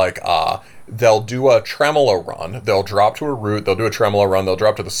 There's like, they'll do a tremolo run, they'll drop to a root, they'll do a tremolo run, they'll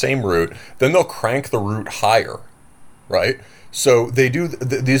drop to the same root, then they'll crank the root higher, right? So they do,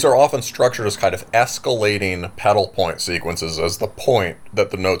 these are often structured as kind of escalating pedal point sequences as the point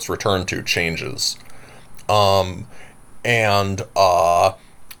that the notes return to changes. There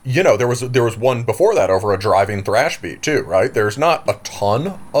was one before that over a driving thrash beat too, right? There's not a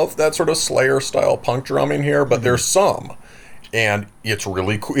ton of that sort of Slayer style punk drumming here, but there's some. And it's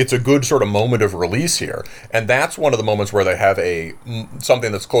really cool. It's a good sort of moment of release here. And that's one of the moments where they have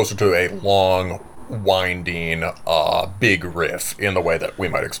something that's closer to a long, winding, big riff in the way that we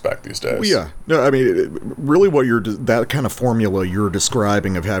might expect these days. Well, yeah. No, I mean, really that kind of formula you're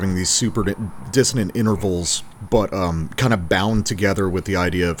describing of having these super dissonant intervals, but kind of bound together with the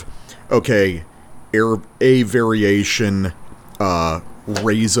idea of, okay, A variation,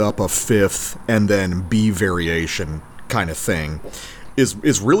 raise up a fifth, and then B variation kind of thing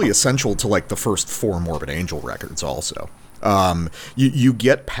is really essential to like the first 4 Morbid Angel records also. You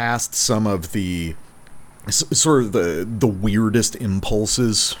get past some of the sort of the weirdest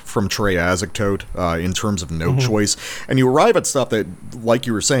impulses from Trey Azagtot in terms of note choice, and you arrive at stuff that, like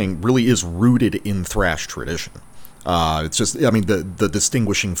you were saying, really is rooted in thrash tradition. It's just, I mean, the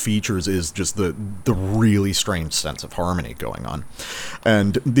distinguishing features is just the really strange sense of harmony going on.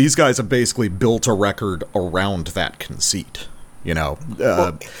 And these guys have basically built a record around that conceit,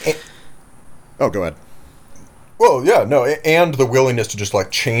 oh, go ahead. Well, yeah, no, and the willingness to just, like,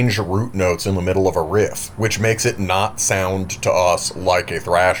 change root notes in the middle of a riff, which makes it not sound to us like a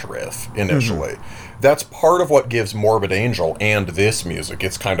thrash riff initially. that's part of what gives Morbid Angel and this music.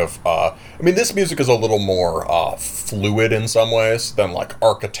 It's kind of, this music is a little more fluid in some ways than like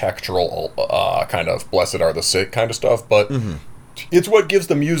architectural kind of Blessed Are the Sick kind of stuff, but it's what gives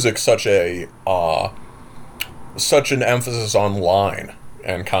the music such an emphasis on line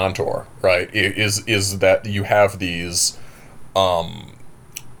and contour, right? Is that you have these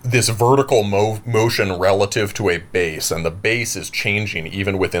this vertical motion relative to a bass, and the bass is changing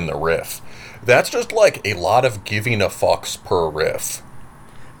even within the riff. That's just like a lot of giving a fucks per riff.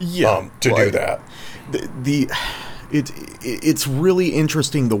 Yeah, to do that. It's really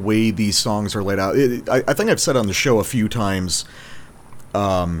interesting the way these songs are laid out. I think I've said on the show a few times,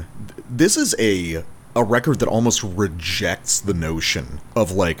 this is a record that almost rejects the notion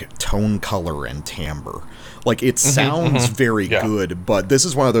of like tone, color, and timbre. Like, it sounds very good, but this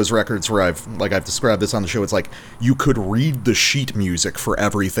is one of those records where I've described this on the show. It's like you could read the sheet music for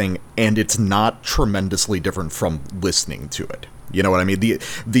everything, and it's not tremendously different from listening to it. You know what I mean?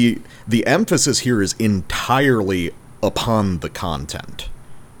 The emphasis here is entirely upon the content.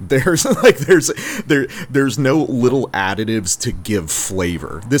 There's no little additives to give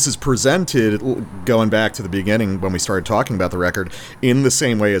flavor. This is presented, going back to the beginning when we started talking about the record, in the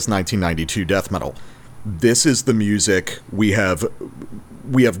same way as 1992 death metal. This is the music. We have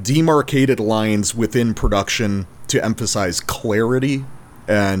demarcated lines within production to emphasize clarity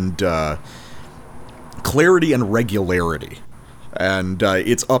and regularity. And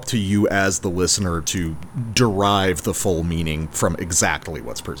it's up to you as the listener to derive the full meaning from exactly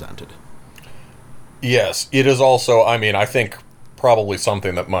what's presented. Yes, it is also, I think, probably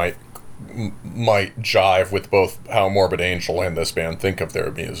something that might jive with both how Morbid Angel and this band think of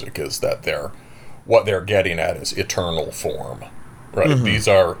their music, is that what they're getting at is eternal form, right? These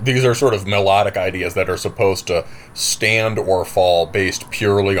are sort of melodic ideas that are supposed to stand or fall based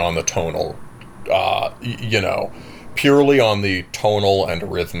purely on the tonal, purely on the tonal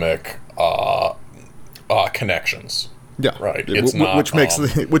and rhythmic connections. Yeah, right. It's not,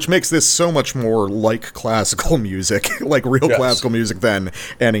 which makes this so much more like classical music, like real classical music, than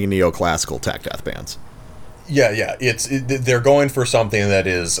any neoclassical tech death bands. Yeah. They're going for something that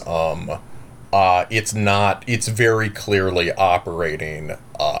is, it's very clearly operating.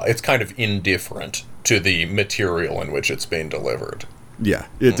 It's kind of indifferent to the material in which it's being delivered. Yeah,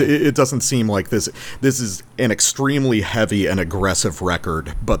 it doesn't seem like this is an extremely heavy and aggressive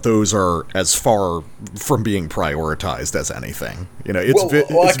record, but those are as far from being prioritized as anything. You know, its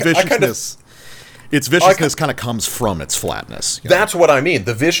viciousness. Its viciousness kind of comes from its flatness. That's what I mean.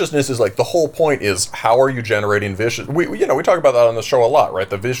 The viciousness is like, the whole point is, how are you generating vicious? We talk about that on the show a lot, right?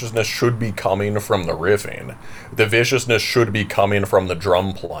 The viciousness should be coming from the riffing. The viciousness should be coming from the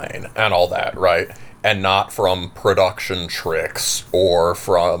drum playing and all that, right? And not from production tricks or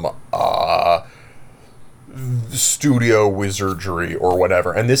from studio wizardry or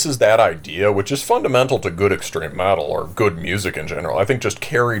whatever. And this is that idea, which is fundamental to good extreme metal or good music in general. I think just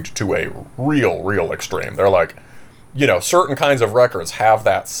carried to a real extreme. They're like, certain kinds of records have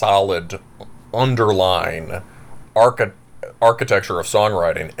that solid underlying architecture of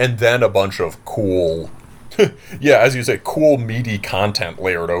songwriting, and then a bunch of cool, as you say, cool meaty content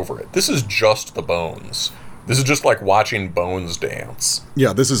layered over it. This is just the bones. This is just like watching bones dance.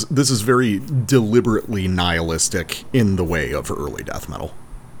 Yeah, this is very deliberately nihilistic in the way of early death metal,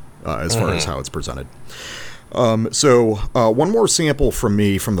 as far as how it's presented. So one more sample from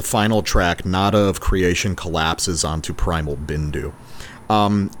me from the final track, Nada of Creation Collapses onto Primal Bindu.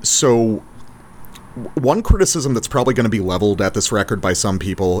 So one criticism that's probably going to be leveled at this record by some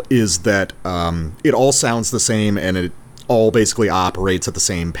people is that it all sounds the same, and it all basically operates at the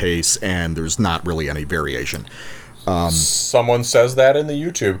same pace, and there's not really any variation. Someone says that in the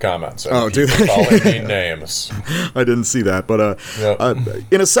YouTube comments. Oh, do they? Calling me names. I didn't see that, but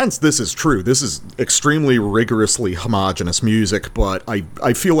in a sense, this is true. This is extremely rigorously homogeneous music, but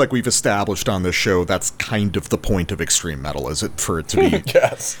I feel like we've established on this show that's kind of the point of extreme metal, is it, for it to be...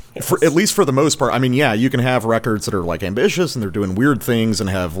 Yes. At least for the most part. I mean, yeah, you can have records that are like ambitious and they're doing weird things and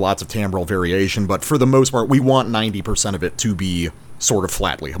have lots of timbral variation, but for the most part, we want 90% of it to be sort of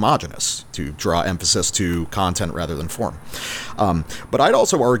flatly homogeneous, to draw emphasis to content rather than form. But I'd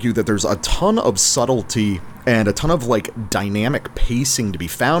also argue that there's a ton of subtlety and a ton of like dynamic pacing to be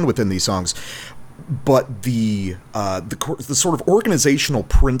found within these songs, but the sort of organizational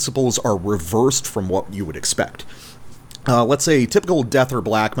principles are reversed from what you would expect. Let's say typical death or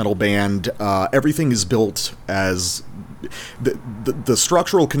black metal band, everything is built as the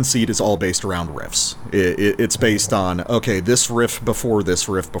structural conceit is all based around riffs. It's based on, okay, this riff before this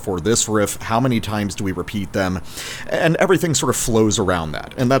riff before this riff, how many times do we repeat them, and everything sort of flows around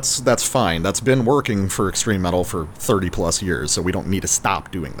that, and that's fine. That's been working for extreme metal for 30 plus years, so we don't need to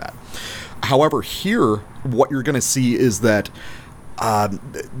stop doing that. However, here, what you're going to see is that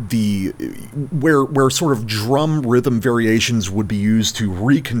where sort of drum rhythm variations would be used to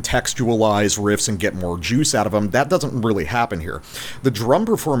recontextualize riffs and get more juice out of them, that doesn't really happen here. The drum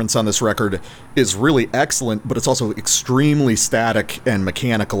performance on this record is really excellent, but it's also extremely static and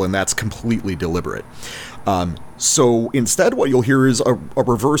mechanical, and that's completely deliberate. So instead what you'll hear is a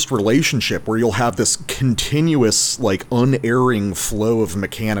reversed relationship where you'll have this continuous, like, unerring flow of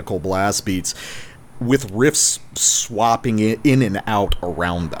mechanical blast beats with riffs swapping in and out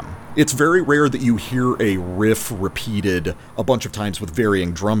around them. It's very rare that you hear a riff repeated a bunch of times with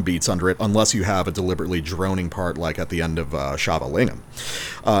varying drum beats under it, unless you have a deliberately droning part like at the end of Shavalingam.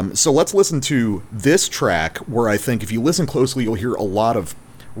 So let's listen to this track, where I think if you listen closely, you'll hear a lot of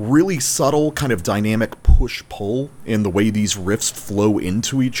really subtle kind of dynamic push-pull in the way these riffs flow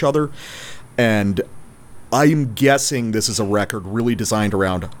into each other. And I'm guessing this is a record really designed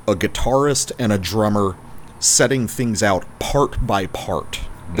around a guitarist and a drummer setting things out part by part.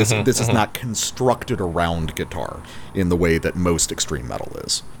 This is not constructed around guitar in the way that most extreme metal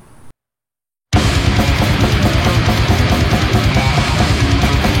is.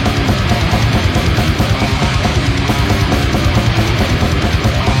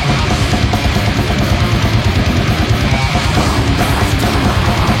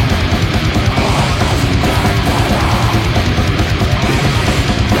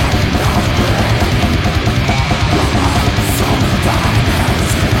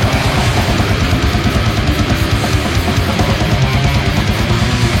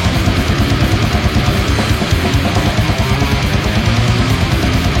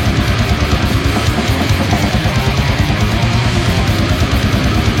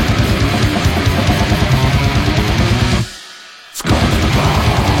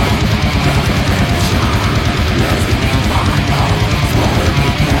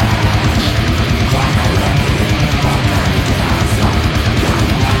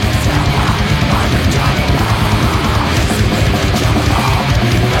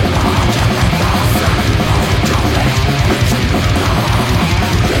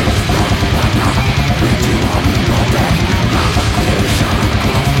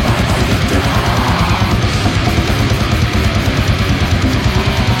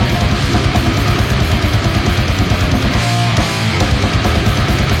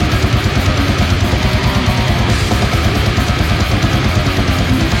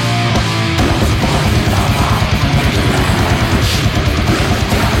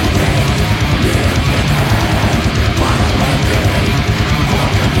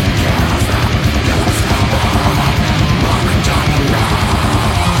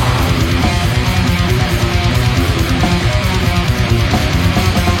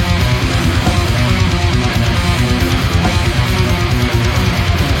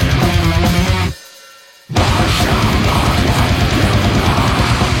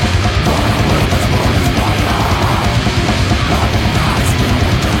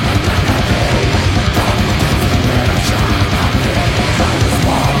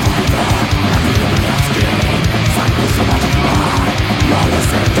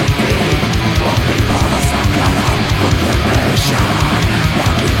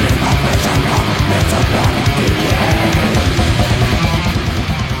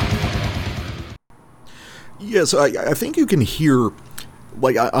 Yeah, so I think you can hear,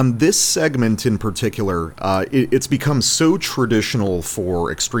 like, on this segment in particular, it's become so traditional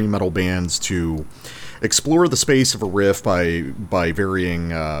for extreme metal bands to explore the space of a riff by varying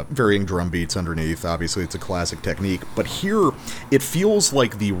drum beats underneath. Obviously, it's a classic technique, but here it feels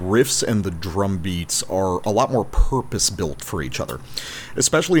like the riffs and the drum beats are a lot more purpose-built for each other,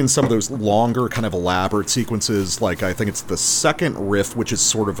 especially in some of those longer, kind of elaborate sequences. Like, I think it's the second riff, which is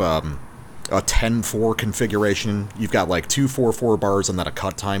sort of a 10-4 configuration. You've got like 2 4/4 bars and then a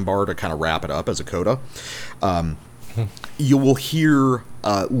cut time bar to kind of wrap it up as a coda. You will hear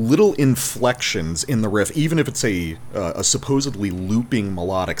little inflections in the riff, even if it's a supposedly looping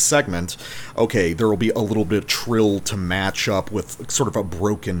melodic segment. Okay, there will be a little bit of trill to match up with sort of a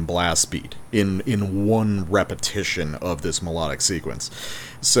broken blast beat in one repetition of this melodic sequence.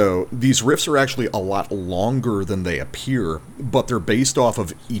 So these riffs are actually a lot longer than they appear, but they're based off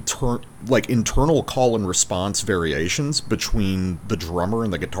of internal call and response variations between the drummer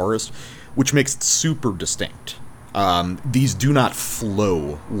and the guitarist, which makes it super distinct. These do not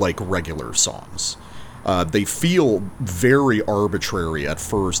flow like regular songs. They feel very arbitrary at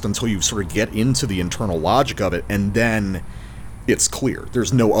first until you sort of get into the internal logic of it, and then it's clear.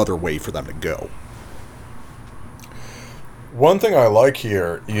 There's no other way for them to go. One thing I like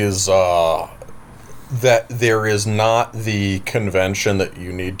here is that there is not the convention that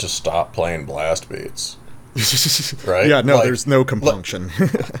you need to stop playing blast beats. Right? Yeah, no, there's no compunction.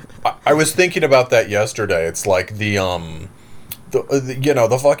 I was thinking about that yesterday. It's like the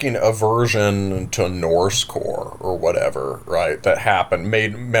fucking aversion to Norse core or whatever, right? That happened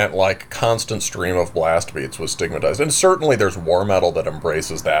meant like constant stream of blast beats was stigmatized, and certainly there's war metal that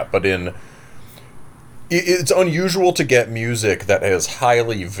embraces that. But it's unusual to get music that is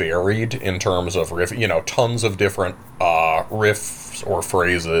highly varied in terms of riff. Tons of different riffs or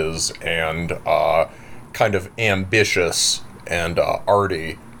phrases and kind of ambitious and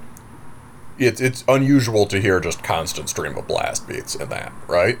arty. It's unusual to hear just constant stream of blast beats in that,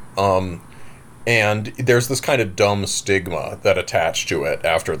 right? And there's this kind of dumb stigma that attached to it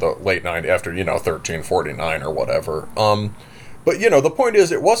after the late 90s, after 1349 or whatever. But the point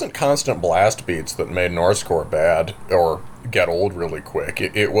is, it wasn't constant blast beats that made Norsecore bad or get old really quick.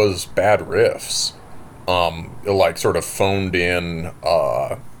 It was bad riffs, like sort of phoned in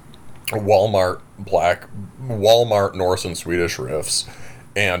Walmart Norse and Swedish riffs.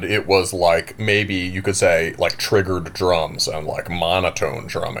 And it was like, maybe you could say, like triggered drums and like monotone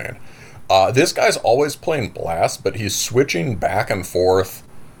drumming. This guy's always playing blast, but he's switching back and forth.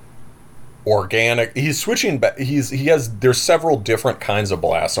 Organic. He's switching back. There's several different kinds of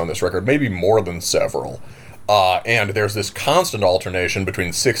blasts on this record, maybe more than several. And there's this constant alternation between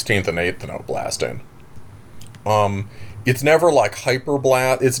 16th and 8th note blasting. It's never like hyper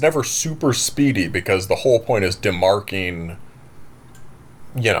blast. It's never super speedy because the whole point is demarking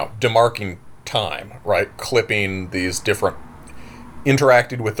time, right? Clipping these different,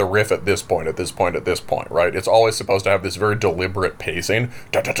 interacted with the riff at this point, right? It's always supposed to have this very deliberate pacing.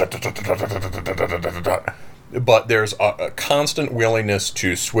 But there's a constant willingness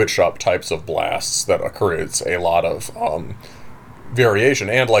to switch up types of blasts that creates a lot of variation.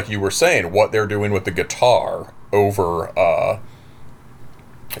 And like you were saying, what they're doing with the guitar over,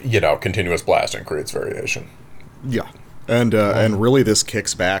 continuous blasting creates variation. Yeah. And really this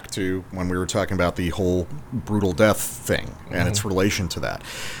kicks back to when we were talking about the whole brutal death thing and its relation to that.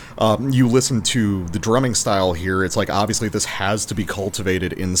 You listen to the drumming style here, it's like obviously this has to be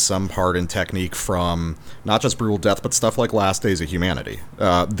cultivated in some part in technique from not just brutal death, but stuff like Last Days of Humanity.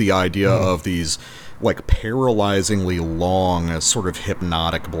 The idea of these like paralyzingly long sort of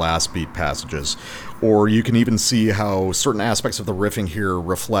hypnotic blast beat passages. Or you can even see how certain aspects of the riffing here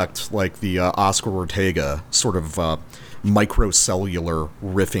reflect like the Oscar Ortega sort of microcellular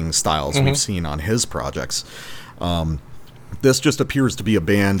riffing styles we've seen on his projects. This just appears to be a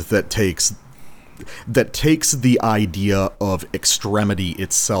band that takes the idea of extremity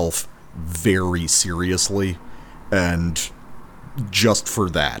itself very seriously, and just for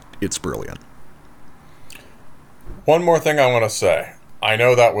that, it's brilliant. One more thing I want to say. I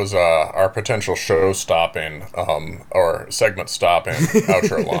know that was our potential show-stopping or segment-stopping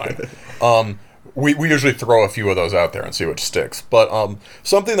outro line. We usually throw a few of those out there and see what sticks. But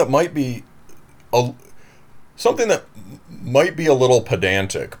something that might be a little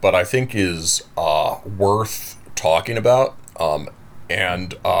pedantic, but I think is worth talking about,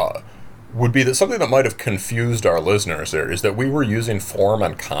 and would be that something that might have confused our listeners there is that we were using form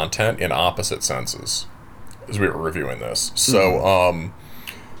and content in opposite senses as we were reviewing this. So,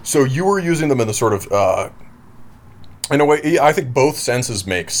 so you were using them in the sort of in a way, I think both senses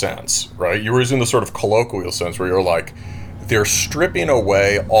make sense, right? You were using the sort of colloquial sense where you're like, they're stripping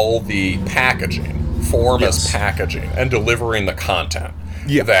away all the packaging, form as packaging, and delivering the content.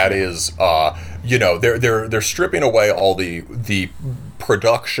 Yeah. That is, they're stripping away all the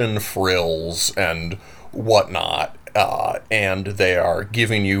production frills and whatnot, and they are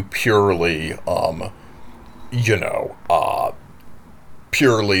giving you purely,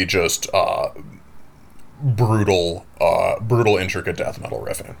 purely just brutal, intricate death metal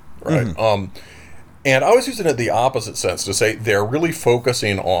riffing, right? And I was using it the opposite sense to say they're really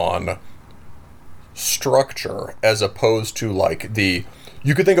focusing on structure as opposed to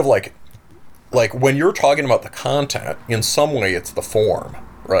you could think of like when you're talking about the content, in some way it's the form,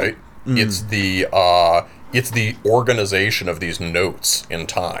 right? It's the organization of these notes in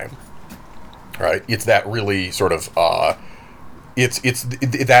time, right? It's that really sort of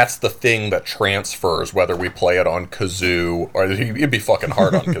that's the thing that transfers, whether we play it on kazoo or it'd be fucking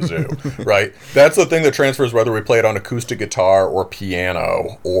hard on kazoo, right? That's the thing that transfers whether we play it on acoustic guitar or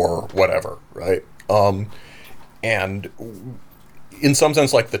piano or whatever, right? And in some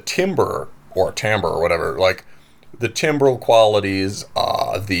sense, like the timbre or timbre or whatever, like the timbral qualities,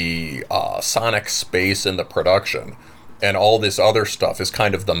 the sonic space in the production, and all this other stuff is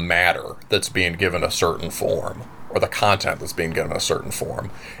kind of the matter that's being given a certain form, or the content that's being given a certain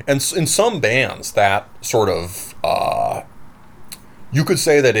form. And in some bands, that sort of, you could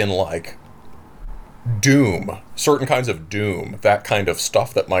say that in like doom, certain kinds of doom, that kind of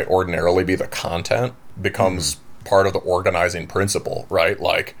stuff that might ordinarily be the content becomes part of the organizing principle, right?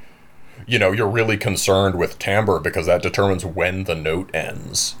 Like, you know, you're really concerned with timbre because that determines when the note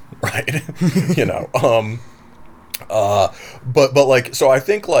ends, right? You know, but like, so I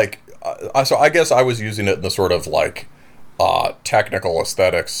think like, so I guess I was using it in the sort of like technical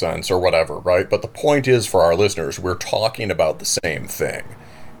aesthetic sense or whatever, right? But the point is, for our listeners, we're talking about the same thing.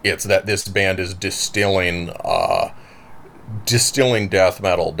 It's that this band is distilling death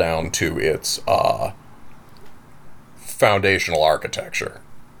metal down to its foundational architecture.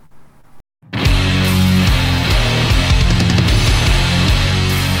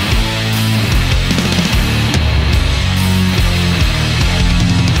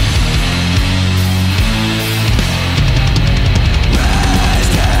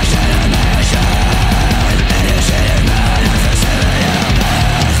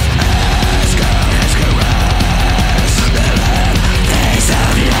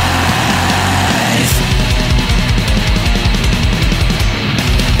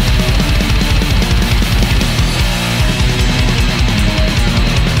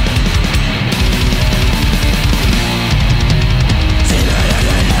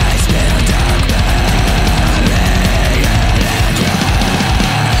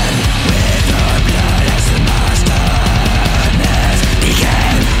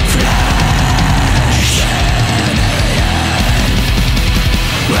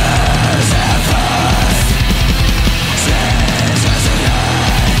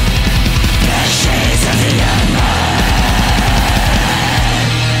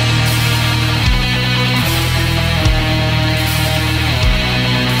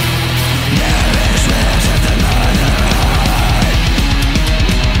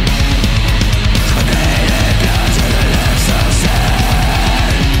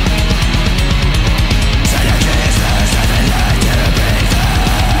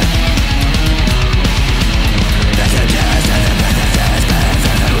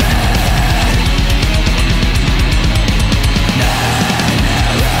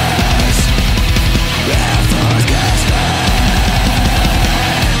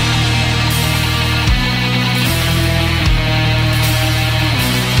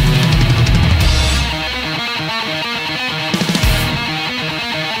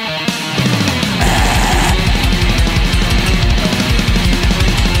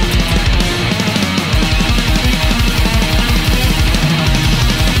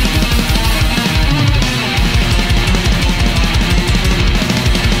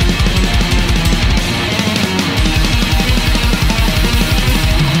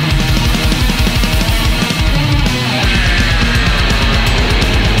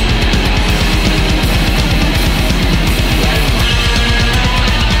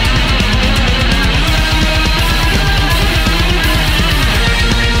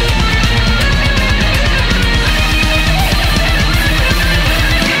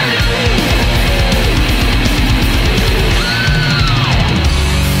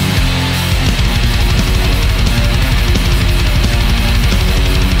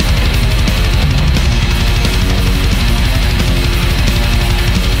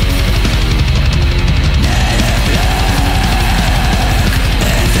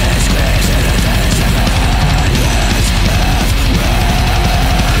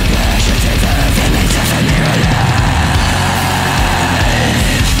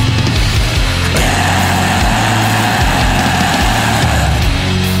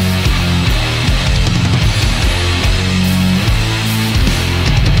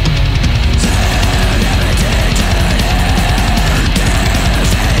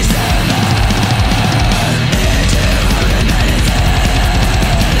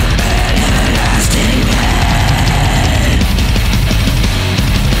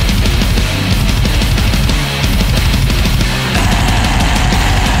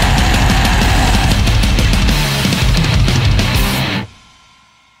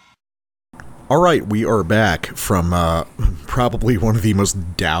 All right, we are back from probably one of the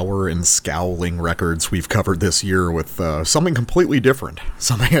most dour and scowling records we've covered this year with something completely different.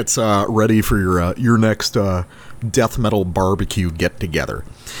 Something that's ready for your next death metal barbecue get-together.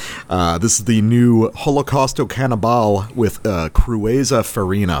 This is the new Holocausto Cannibal with Crueza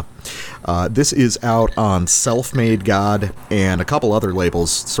Farina. This is out on Self-Made God and a couple other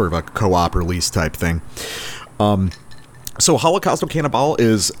labels, sort of a co-op release type thing. So Holocausto Cannibal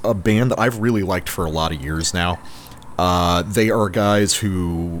is a band that I've really liked for a lot of years now. They are guys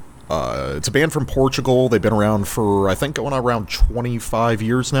who... it's a band from Portugal. They've been around for, I think, going on around 25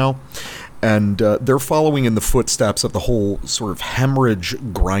 years now. And they're following in the footsteps of the whole sort of hemorrhage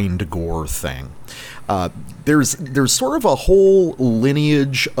grindcore thing. There's sort of a whole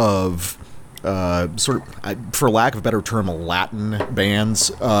lineage of... sort of, for lack of a better term, Latin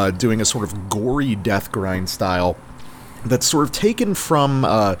bands doing a sort of gory death grind style that's sort of taken from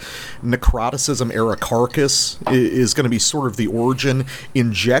necroticism era Carcass is going to be sort of the origin,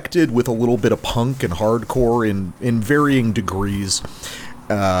 injected with a little bit of punk and hardcore in varying degrees.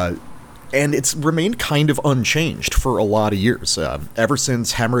 And it's remained kind of unchanged for a lot of years. Ever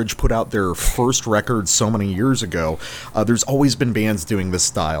since Hemorrhage put out their first record so many years ago, there's always been bands doing this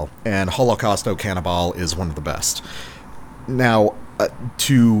style, and Holocausto Cannibal is one of the best. Now,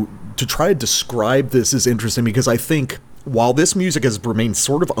 to try to describe this is interesting because I think while this music has remained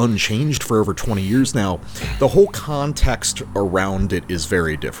sort of unchanged for over 20 years now, the whole context around it is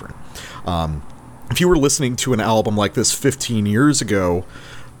very different. If you were listening to an album like this 15 years ago,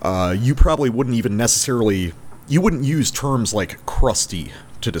 you probably wouldn't even necessarily... You wouldn't use terms like crusty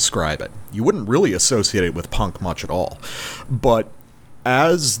to describe it. You wouldn't really associate it with punk much at all. But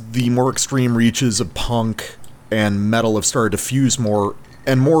as the more extreme reaches of punk and metal have started to fuse more,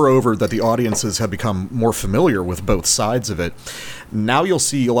 and moreover that the audiences have become more familiar with both sides of it, now you'll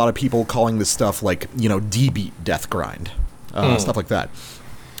see a lot of people calling this stuff like, D-beat death grind, stuff like that.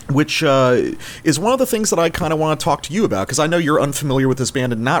 Which is one of the things that I kind of want to talk to you about, because I know you're unfamiliar with this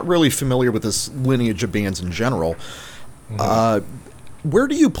band and not really familiar with this lineage of bands in general. Where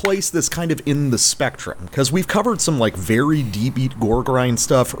do you place this kind of in the spectrum? Because we've covered some very D-beat gore grind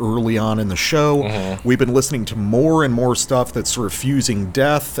stuff early on in the show. We've been listening to more and more stuff that's sort of fusing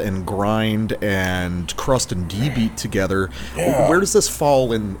death and grind and crust and D-beat together. Yeah. Where does this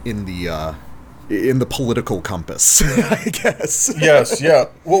fall in the political compass, I guess? Yes, yeah.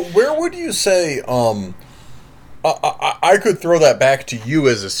 Well, where would you say... I could throw that back to you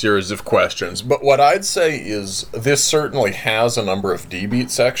as a series of questions, but what I'd say is this certainly has a number of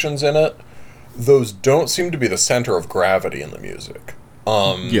D-beat sections in it. Those don't seem to be the center of gravity in the music.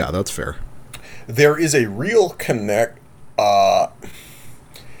 Yeah, that's fair. There is a real connect... They're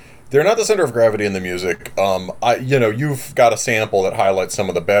not the center of gravity in the music. You've got a sample that highlights some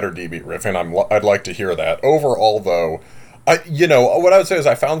of the better D-beat riffing. I'd like to hear that. Overall, though... what I would say is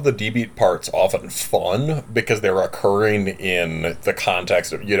I found the D-beat parts often fun because they're occurring in the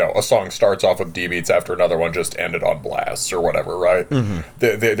context of, a song starts off with D-beats after another one just ended on blasts or whatever, right? Mm-hmm.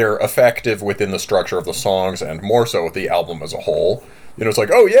 They're effective within the structure of the songs and more so with the album as a whole. It's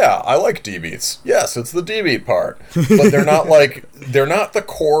like, oh yeah, I like D-beats. Yes, it's the D-beat part. But they're not they're not the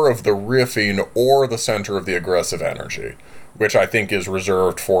core of the riffing or the center of the aggressive energy, which I think is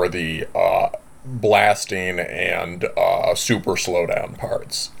reserved for the, blasting and super slowdown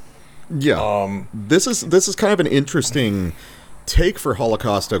parts. Yeah. This is kind of an interesting take for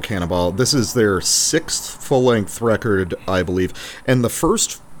Holocausto Cannibal. This is their 6th full-length record, I believe, and the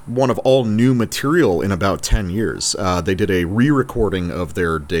first one of all new material in about 10 years. They did a re-recording of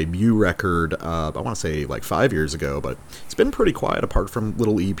their debut record, I want to say 5 years ago, but it's been pretty quiet apart from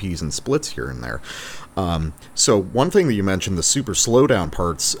little EPs and splits here and there. So one thing that you mentioned, the super slowdown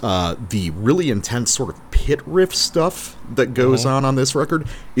parts, the really intense sort of pit riff stuff that goes on this record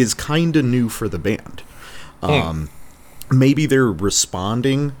is kind of new for the band. Maybe they're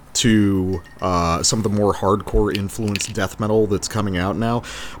responding to some of the more hardcore influenced death metal that's coming out now,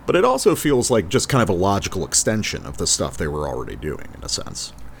 but it also feels like just kind of a logical extension of the stuff they were already doing in a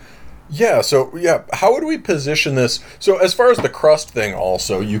sense. Yeah, so, how would we position this? So as far as the crust thing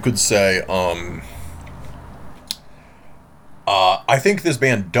also, you could say, I think this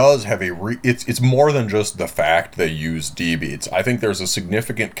band does have it's more than just the fact they use D-beats. I think there's a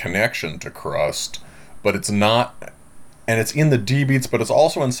significant connection to crust, but it's not, and it's in the D-beats, but it's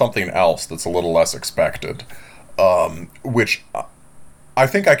also in something else that's a little less expected, which I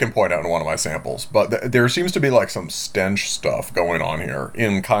think I can point out in one of my samples, but there seems to be some stench stuff going on here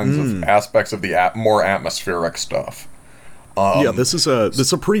in kinds of aspects of the more atmospheric stuff. This is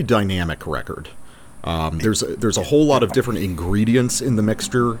a pretty dynamic record. There's a whole lot of different ingredients in the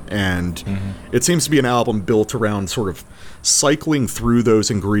mixture, and it seems to be an album built around sort of cycling through those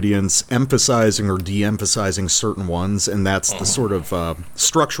ingredients, emphasizing or de-emphasizing certain ones, and that's the sort of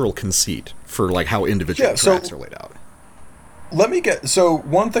structural conceit for like how individual tracks are laid out. So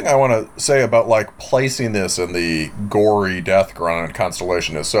one thing I want to say about like placing this in the gory death grind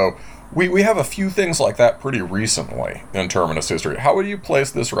constellation is, so we have a few things like that pretty recently in Terminus history. How would you place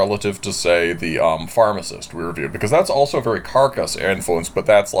this relative to, say, the Pharmacist we reviewed? Because that's also very Carcass influenced, but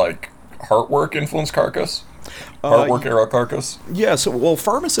that's like Heartwork influenced Carcass? Heartwork era Carcass? Yeah, so, well,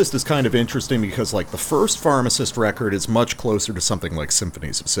 Pharmacist is kind of interesting because, like, the first Pharmacist record is much closer to something like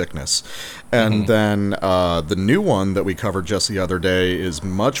Symphonies of Sickness. And then the new one that we covered just the other day is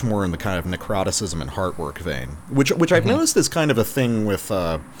much more in the kind of necroticism and Heartwork vein, which I've noticed is kind of a thing with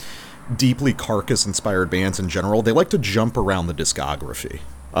deeply Carcass-inspired bands in general. They like to jump around the discography.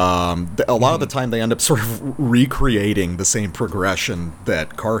 A lot of the time they end up sort of recreating the same progression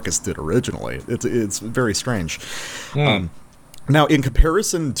that Carcass did originally. It's very strange. Now, in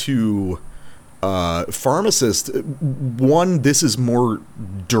comparison to Pharmacist, one, this is more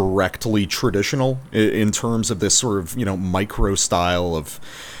directly traditional in terms of this sort of, micro style of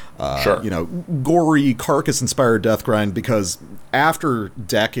gory, Carcass-inspired death grind, because after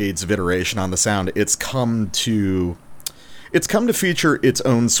decades of iteration on the sound, it's come to feature its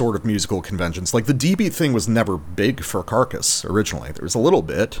own sort of musical conventions. Like, the D-beat thing was never big for Carcass originally. There was a little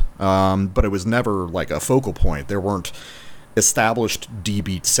bit, but it was never like a focal point. There weren't established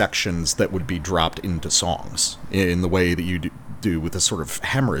D-beat sections that would be dropped into songs in the way that you do with this sort of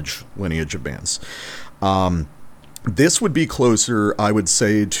Hemorrhage lineage of bands. This would be closer, I would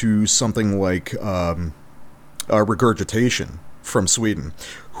say, to something like Regurgitation from Sweden,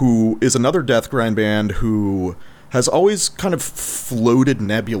 who is another death grind band who has always kind of floated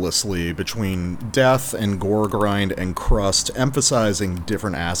nebulously between death and gore grind and crust, emphasizing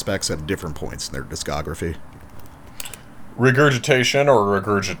different aspects at different points in their discography. Regurgitation or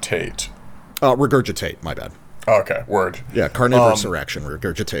Regurgitate? Regurgitate, my bad. Okay, word. Yeah, Carnivorous Erection,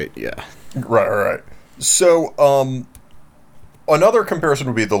 Regurgitate, yeah. Right. So, another comparison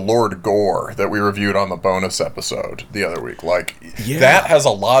would be the Lord Gore that we reviewed on the bonus episode the other week. Like, that has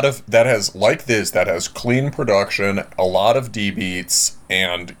that has clean production, a lot of D-beats,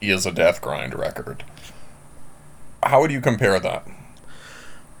 and is a death grind record. How would you compare that?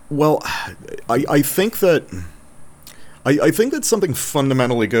 Well, I think that something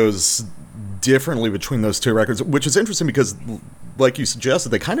fundamentally goes differently between those two records, which is interesting because, like you suggested,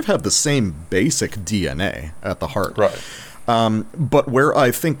 they kind of have the same basic DNA at the heart. Right. But where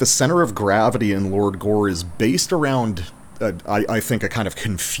I think the center of gravity in Lord Gore is based around, I think, a kind of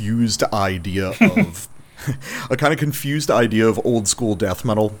confused idea of old school death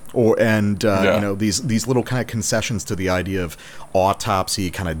metal, these little kind of concessions to the idea of autopsy,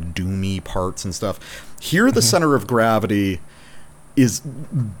 kind of doomy parts and stuff. Here, the center of gravity is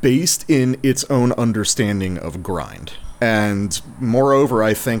based in its own understanding of grind. And moreover,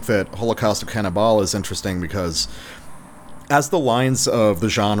 I think that Holocaust of Cannibal is interesting because as the lines of the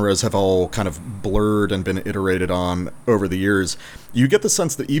genres have all kind of blurred and been iterated on over the years, you get the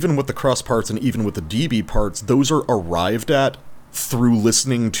sense that even with the crust parts and even with the DB parts, those are arrived at through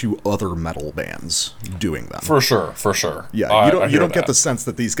listening to other metal bands doing them. For sure. Yeah, you don't get the sense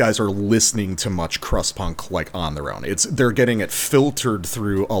that these guys are listening to much crust punk like on their own. They're getting it filtered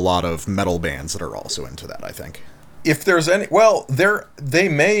through a lot of metal bands that are also into that, I think. If there's any, we'll get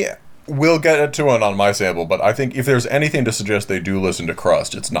it to it on my sample, but I think if there's anything to suggest they do listen to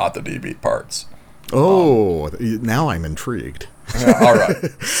crust, it's not the D-beat parts. Oh, now I'm intrigued. Yeah, all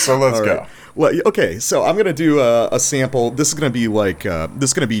right, so let's go. Well, okay, so I'm gonna do a sample. This is gonna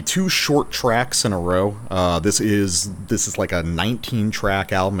be two short tracks in a row. This is like a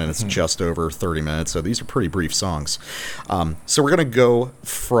 19-track album, and it's just over 30 minutes. So these are pretty brief songs. So we're gonna go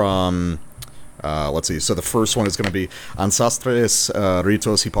from. Let's see. So the first one is going to be Ancestres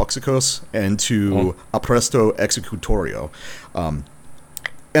Ritos Hypoxicos and to Apresto Executorio.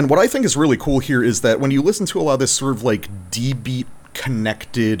 And what I think is really cool here is that when you listen to a lot of this sort of like D-beat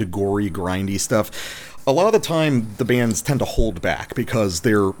connected, gory, grindy stuff, a lot of the time the bands tend to hold back because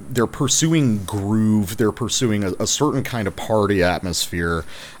they're pursuing groove, they're pursuing a certain kind of party atmosphere,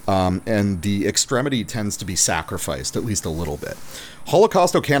 and the extremity tends to be sacrificed at least a little bit.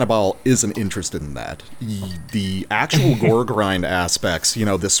 Holocaust of Cannibal isn't interested in that. The actual gore grind aspects,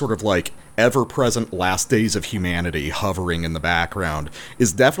 this sort of like ever-present Last Days of Humanity hovering in the background,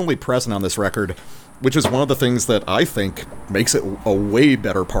 is definitely present on this record, which is one of the things that I think makes it a way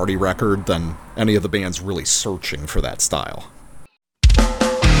better party record than any of the bands really searching for that style.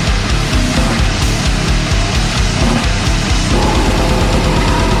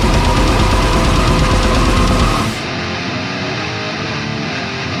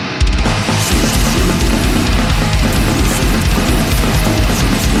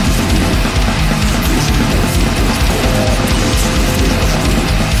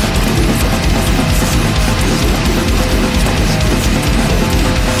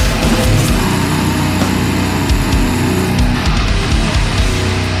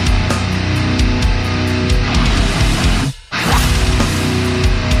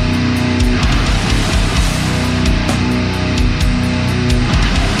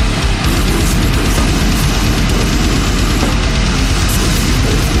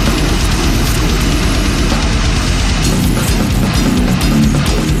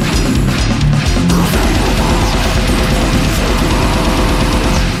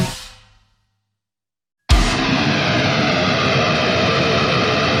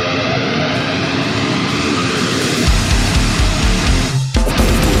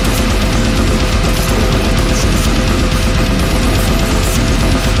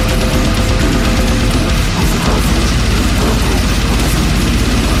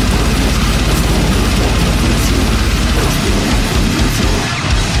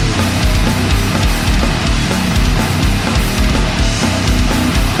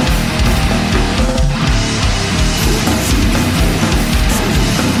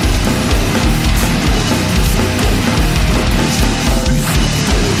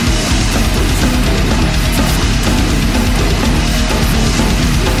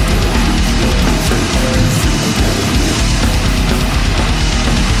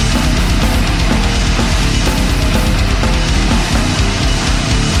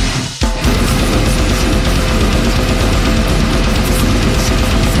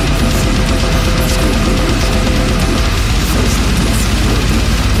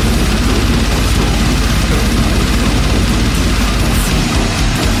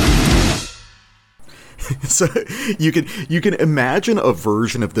 So you can imagine a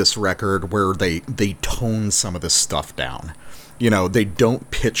version of this record where they tone some of this stuff down. You know, they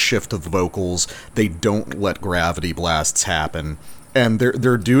don't pitch shift the vocals, they don't let gravity blasts happen, and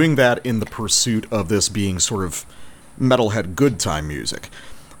they're doing that in the pursuit of this being sort of metalhead good time music,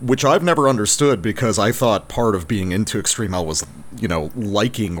 which I've never understood because I thought part of being into extreme metal was, you know,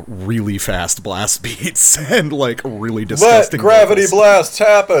 liking really fast blast beats and like really disgusting. Let gravity vocals. blasts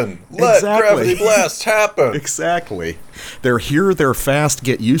happen. Let Exactly. gravity blasts happen. Exactly. They're here, they're fast,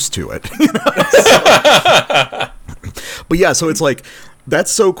 get used to it. You know? But yeah, so it's like,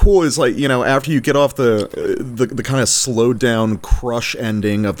 that's so cool is like, you know, after you get off the kind of slowed down crush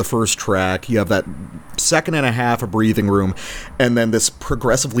ending of the first track, you have that second and a half of breathing room, and then this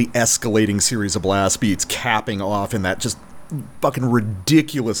progressively escalating series of blast beats capping off in that just fucking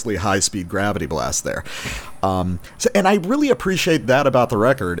ridiculously high-speed gravity blast there. And I really appreciate that about the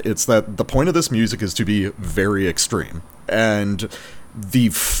record. It's that the point of this music is to be very extreme. And the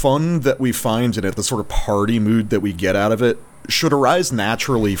fun that we find in it, the sort of party mood that we get out of it, should arise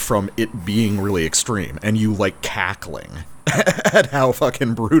naturally from it being really extreme and you, like, cackling at how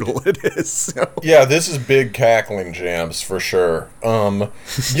fucking brutal it is. So. Yeah, this is big cackling jams for sure.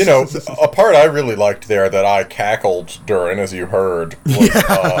 You know, a part I really liked there that I cackled during, as you heard, was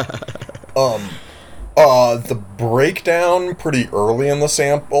the breakdown pretty early in the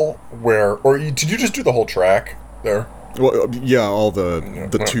sample where, or did you just do the whole track there? Well, yeah, all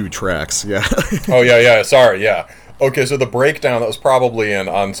the 2 tracks, yeah. Oh, yeah, sorry, yeah. Okay, so the breakdown that was probably in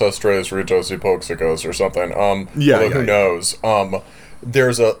Ancestres Ritos y Poxicos or something. Who knows?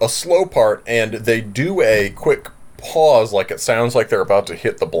 There's a slow part, and they do a quick pause, like it sounds like they're about to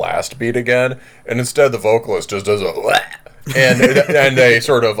hit the blast beat again, and instead the vocalist just does a and they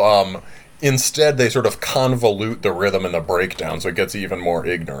sort of instead they sort of convolute the rhythm in the breakdown, so it gets even more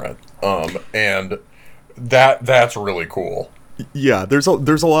ignorant. And that's really cool. Yeah, there's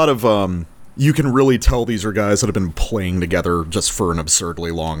a lot of you can really tell these are guys that have been playing together just for an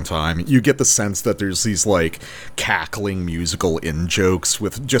absurdly long time. You get the sense that there's these, like, cackling musical in-jokes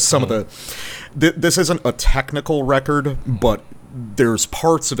with just some of the... This isn't a technical record, but there's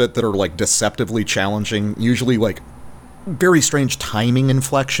parts of it that are, like, deceptively challenging, usually, like, very strange timing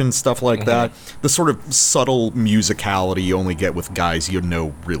inflection, stuff like that. The sort of subtle musicality you only get with guys you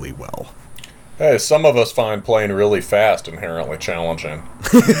know really well. Hey, some of us find playing really fast inherently challenging.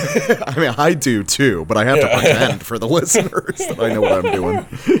 I mean, I do too, but I have to pretend for the listeners that I know what I'm doing.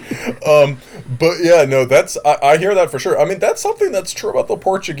 But yeah, no, I hear that for sure. I mean, that's something that's true about the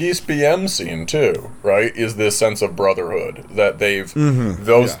Portuguese BM scene too, right? Is this sense of brotherhood that they've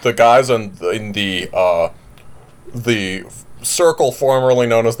the guys in the circle formerly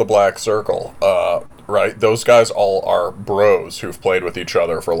known as the Black Circle, right? Those guys all are bros who've played with each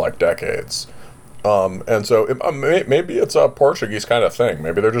other for like decades. And so maybe it's a Portuguese kind of thing.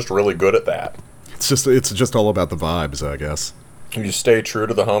 Maybe they're just really good at that. It's just all about the vibes, I guess. You stay true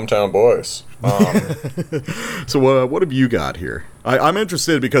to the hometown boys. So what have you got here? I'm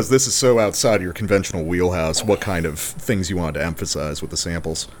interested because this is so outside your conventional wheelhouse. What kind of things you wanted to emphasize with the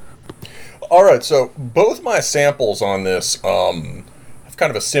samples? All right, so both my samples on this have kind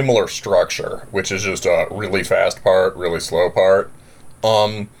of a similar structure, which is just a really fast part, really slow part.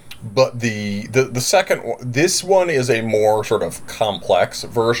 But the second one, this one is a more sort of complex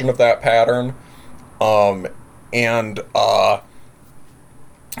version of that pattern. The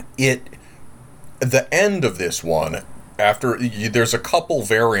end of this one, there's a couple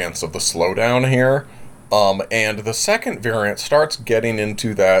variants of the slowdown here, and the second variant starts getting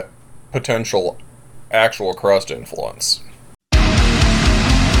into that potential actual crust influence.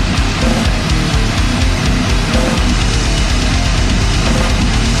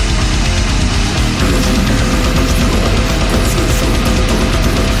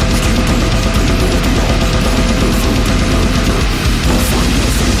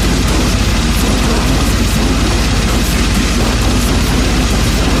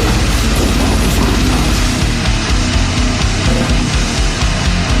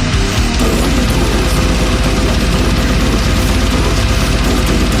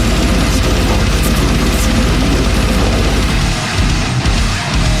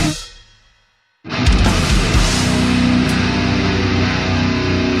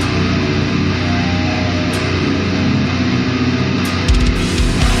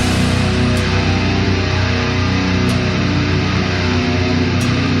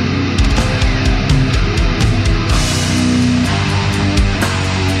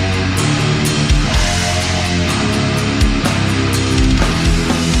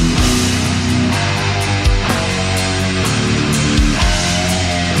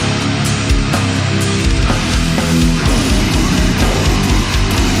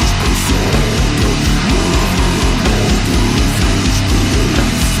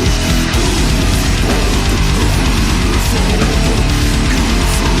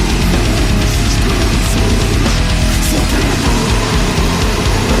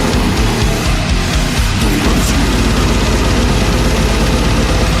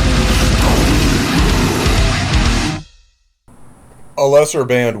 lesser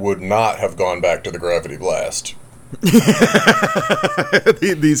band would not have gone back to the Gravity Blast.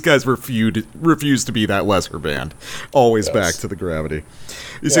 These guys refused to be that lesser band. Always back to the Gravity.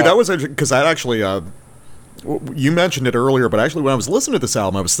 You see, that was because that actually, you mentioned it earlier, but actually when I was listening to this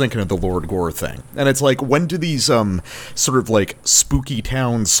album, I was thinking of the Lord Gore thing. And it's like, when do these sort of like spooky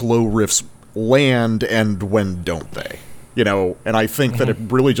town slow riffs land, and when don't they? You know, and I think that it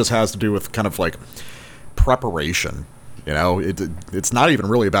really just has to do with kind of like preparation. You know, it's not even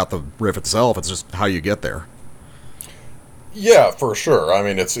really about the riff itself, it's just how you get there. Yeah, for sure. I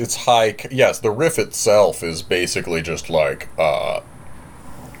mean, it's high. Yes, the riff itself is basically just like cut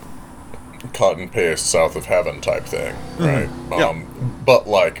and paste South of Heaven type thing, right? But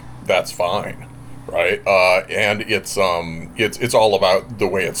like that's fine, right? And it's all about the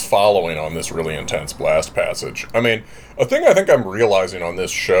way it's following on this really intense blast passage. I mean, a thing I think I'm realizing on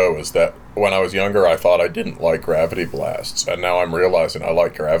this show is that when I was younger, I thought I didn't like gravity blasts, and now I'm realizing I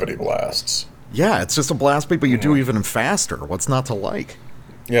like gravity blasts. Yeah, it's just a blast beat, but you do even faster. What's not to like?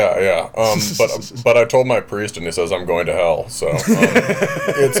 Yeah. But I told my priest, and he says I'm going to hell. So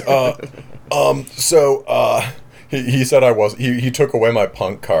he said I was. He took away my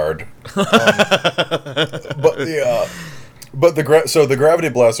punk card. But the gravity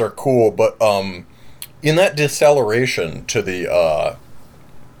blasts are cool, but in that deceleration to the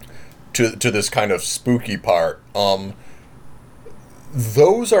to this kind of spooky part,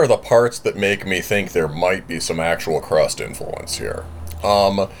 those are the parts that make me think there might be some actual Crust influence here.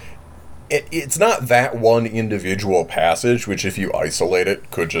 It's not that one individual passage, which if you isolate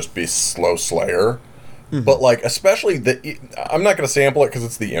it could just be Slow Slayer. But like, especially I'm not going to sample it because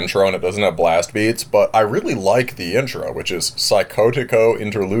it's the intro and it doesn't have blast beats, but I really like the intro, which is Psychotico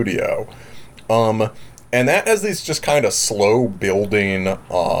Interludio. And that has these just kind of slow building,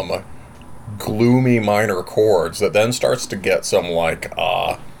 gloomy minor chords that then starts to get some like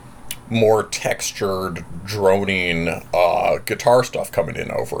more textured droning guitar stuff coming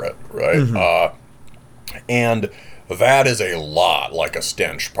in over it, right? And that is a lot like a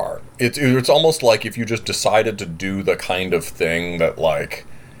Stench part. It's almost like if you just decided to do the kind of thing that like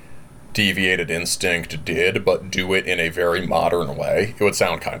Deviated Instinct did, but do it in a very modern way, it would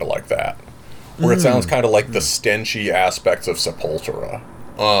sound kind of like that, where it sounds kind of like the stenchy aspects of Sepultura.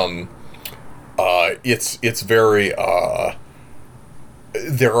 It's very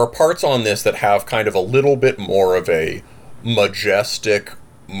there are parts on this that have kind of a little bit more of a majestic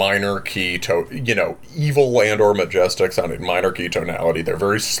minor key evil and or majestic sounding minor key tonality. They're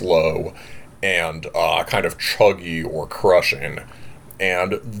very slow and kind of chuggy or crushing,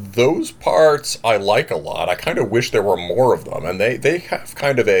 and those parts I like a lot. I kind of wish there were more of them, and they have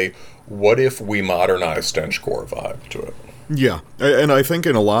kind of a what if we modernized Stenchcore vibe to it. Yeah, and I think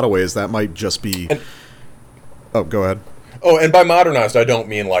in a lot of ways that might just be... Oh, go ahead. Oh, and by modernized, I don't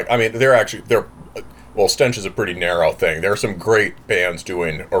mean like... I mean, well, Stench is a pretty narrow thing. There are some great bands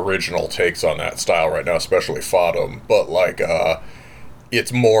doing original takes on that style right now, especially Fodom. But, like,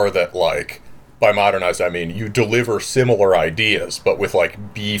 it's more that, like, by modernized, I mean you deliver similar ideas, but with,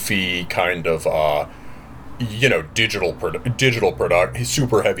 like, beefy kind of, digital production,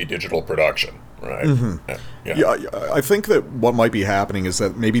 super heavy digital production. Right. Yeah, I think that what might be happening is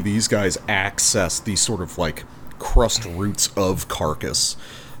that maybe these guys access these sort of like crust roots of Carcass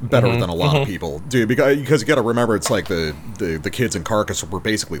better than a lot of people do, because you got to remember it's like the kids in Carcass were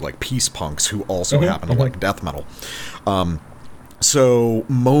basically like peace punks who also happen to like death metal. So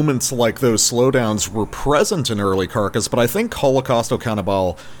moments like those slowdowns were present in early Carcass, but I think Holocausto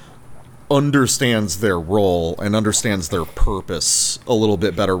Cannibal understands their role and understands their purpose a little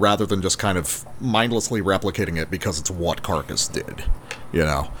bit better, rather than just kind of mindlessly replicating it because it's what Carcass did, you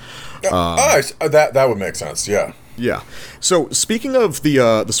know. That would make sense. Yeah. So speaking of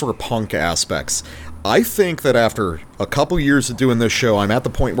the sort of punk aspects, I think that after a couple years of doing this show, I'm at the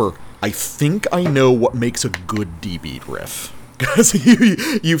point where I think I know what makes a good D-beat riff, because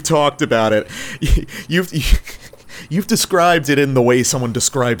you've talked about it. You've described it in the way someone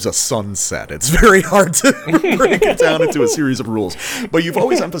describes a sunset. It's very hard to break it down into a series of rules. But you've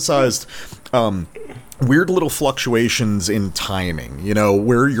always emphasized weird little fluctuations in timing, you know,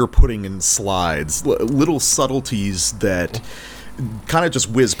 where you're putting in slides, little subtleties that kind of just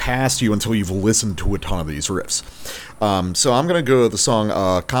whiz past you until you've listened to a ton of these riffs. So I'm going to go to the song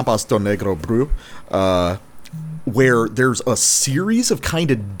Campas do Negro Bru, where there's a series of kind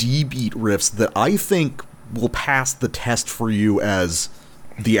of D-beat riffs that I think will pass the test for you as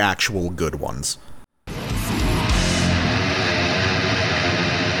the actual good ones.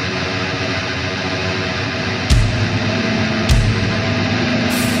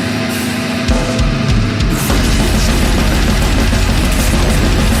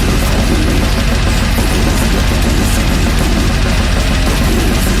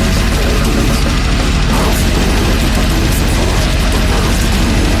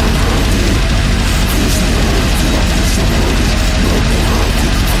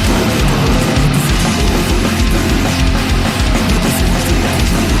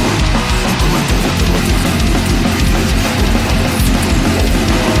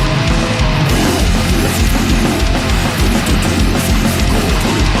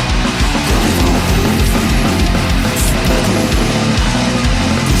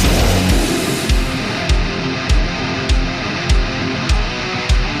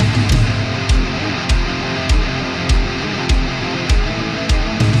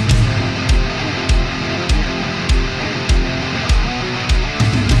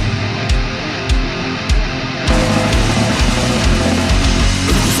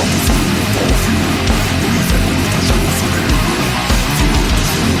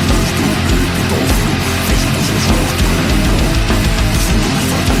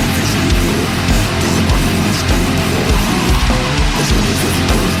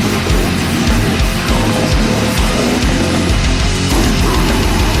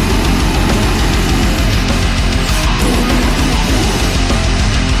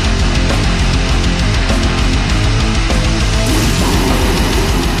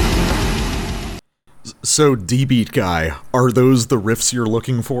 So, D-Beat guy, are those the riffs you're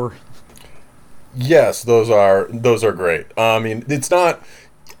looking for? Yes, those are great. I mean, it's not.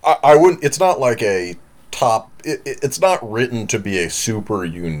 I wouldn't. It's not like a top. It's not written to be a super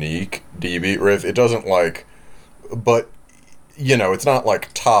unique D-Beat riff. It doesn't like, but it's not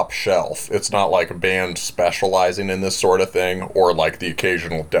like top shelf. It's not like a band specializing in this sort of thing, or like the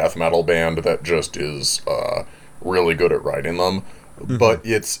occasional death metal band that just is really good at writing them. Mm-hmm. But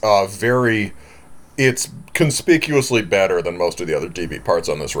it's it's conspicuously better than most of the other D-Beat parts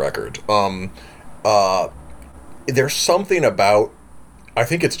on this record. There's something about, I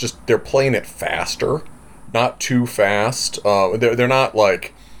think it's just they're playing it faster, not too fast. They're not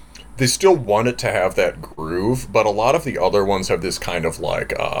like, they still want it to have that groove, but a lot of the other ones have this kind of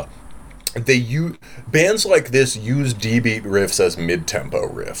like bands like this use D-Beat riffs as mid-tempo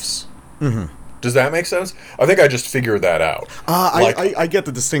riffs. Mm-hmm. Does that make sense? I think I just figured that out. I get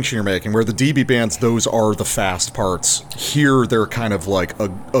the distinction you're making, where the D-Beat bands, those are the fast parts. Here, they're kind of like a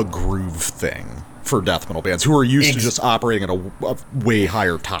groove thing for death metal bands, who are used to just operating at a way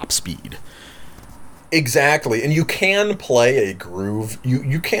higher top speed. Exactly, and you can play a groove,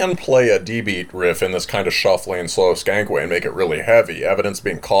 you can play a D-Beat riff in this kind of shuffling, slow skank way and make it really heavy, evidence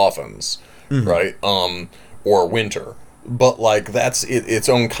being Coffins, mm-hmm. right? Or Winter. But, like, that's its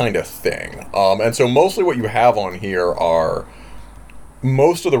own kind of thing. And so mostly what you have on here are,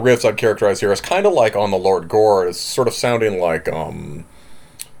 most of the riffs I'd characterize here as kind of like on the Lord Gore, is sort of sounding like,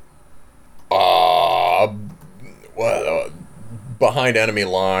 Behind Enemy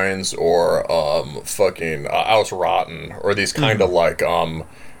Lines, or fucking Aus Rotten, or these kind of like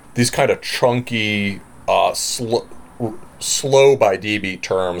these kind of chunky, slow by D-Beat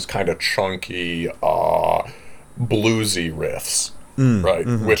terms, kind of chunky, bluesy riffs, right?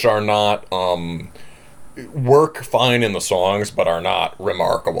 Mm-hmm. Which are not work fine in the songs, but are not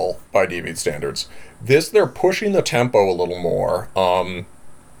remarkable by D-Beat standards. They're pushing the tempo a little more.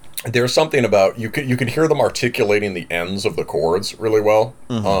 There's something about you can hear them articulating the ends of the chords really well,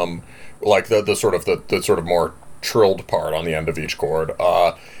 mm-hmm. Like the sort of more trilled part on the end of each chord.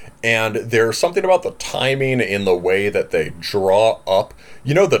 And there's something about the timing in the way that they draw up.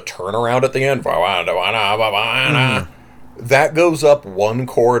 The turnaround at the end, mm-hmm. that goes up one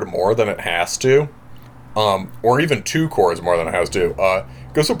chord more than it has to, or even two chords more than it has to.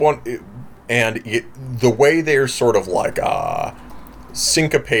 Goes up one, and the way they're sort of like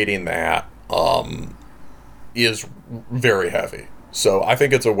syncopating that is very heavy. So I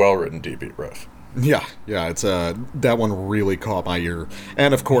think it's a well-written D-Beat riff. Yeah, it's that one really caught my ear.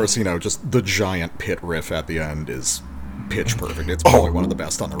 And of course, just the giant pit riff at the end is pitch perfect. It's probably one of the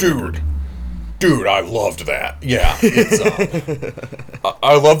best on the record. Dude, I loved that. Yeah, it's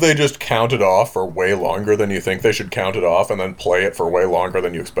I love they just count it off for way longer than you think they should count it off, and then play it for way longer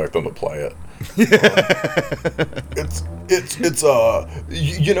than you expect them to play it. It's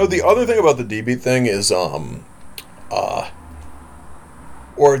the other thing about the D-Beat thing is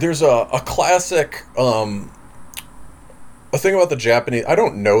or there's a classic, a thing about the Japanese, I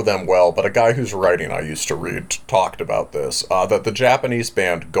don't know them well, but a guy whose writing I used to read talked about this, that the Japanese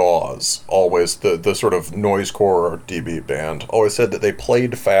band Gauze, always, the sort of noisecore or D-Beat band, always said that they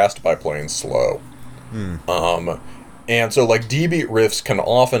played fast by playing slow. And so, like, D-Beat riffs can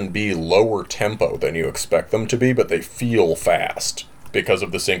often be lower tempo than you expect them to be, but they feel fast because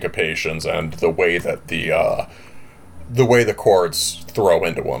of the syncopations and the way that the way the chords throw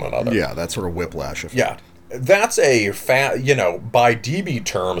into one another. Yeah, that sort of whiplash effect. Yeah. That's a by D-Beat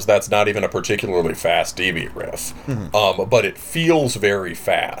terms, that's not even a particularly fast D-Beat riff. Mm-hmm. But it feels very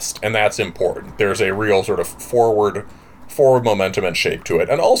fast, and that's important. There's a real sort of forward momentum and shape to it.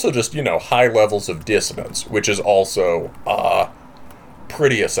 And also just, high levels of dissonance, which is also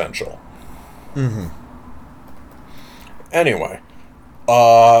pretty essential. Mm-hmm. Anyway,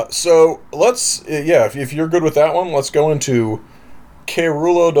 so let's, if you're good with that one, let's go into Que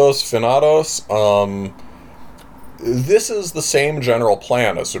Rulo dos Finados. This is the same general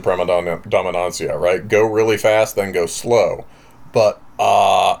plan as Suprema Dominancia, right? Go really fast, then go slow. But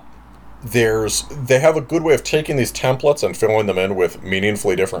they have a good way of taking these templates and filling them in with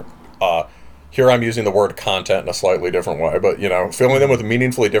meaningfully different, here I'm using the word content in a slightly different way, but, filling them with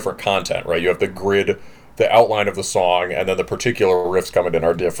meaningfully different content, right? You have the grid, the outline of the song, and then the particular riffs coming in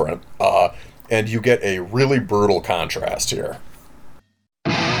are different. And you get a really brutal contrast here.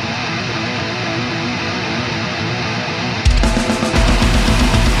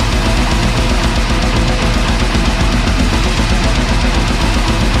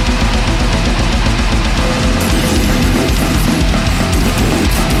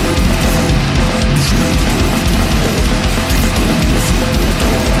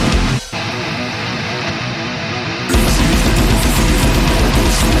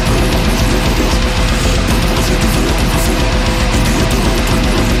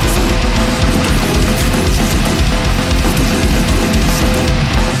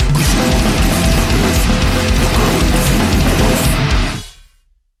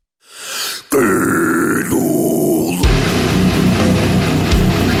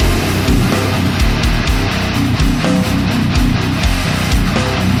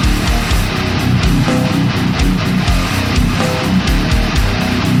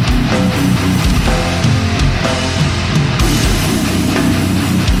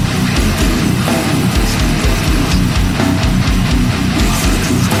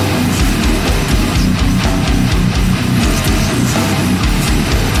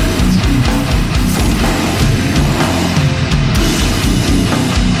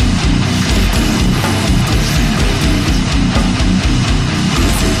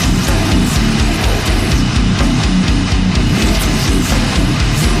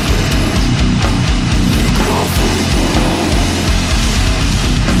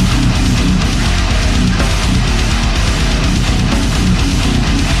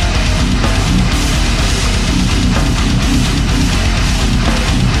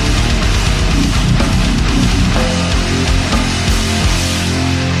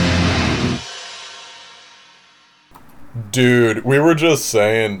 Dude, we were just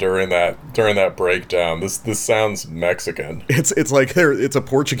saying during that breakdown, this sounds Mexican. It's like it's a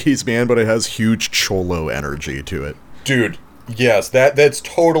Portuguese band, but it has huge cholo energy to it. Dude, yes, that's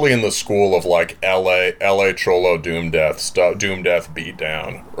totally in the school of like LA Cholo Doom Death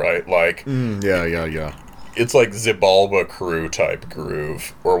beatdown, right? Like Yeah. It's like Zibalba Crew type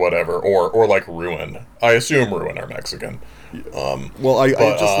groove or whatever, or like Ruin. I assume Ruin are Mexican. Well,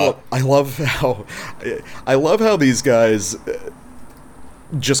 I love how these guys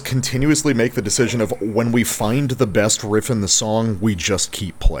just continuously make the decision of when we find the best riff in the song, we just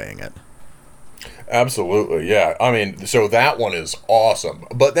keep playing it. Absolutely, yeah. I mean, so that one is awesome.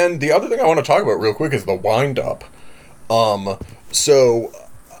 But then the other thing I want to talk about real quick is the wind up.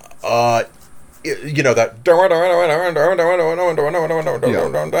 You know that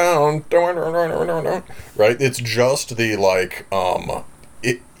right? It's just the like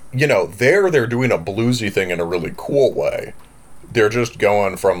they're doing a bluesy thing in a really cool way. They're just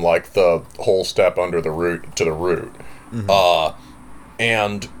going from like the whole step under the root to the root.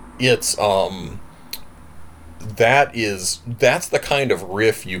 And it's that's the kind of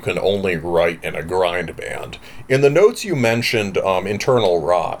riff you can only write in a grind band. In the notes you mentioned Internal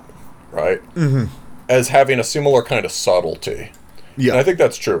Rot, right? As having a similar kind of subtlety. Yeah. And I think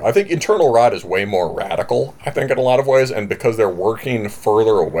that's true. I think Internal Rot is way more radical, I think, in a lot of ways, and because they're working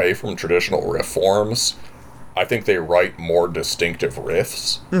further away from traditional riff forms, I think they write more distinctive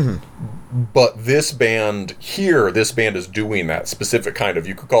riffs. But this band is doing that specific kind of,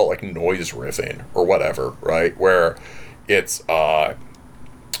 you could call it like noise riffing or whatever, right? Where it's kind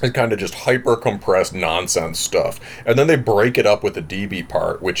of just hyper compressed nonsense stuff, and then they break it up with the DB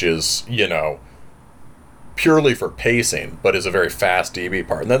part, which is purely for pacing, but is a very fast DB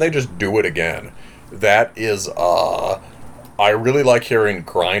part, and then they just do it again. That is I really like hearing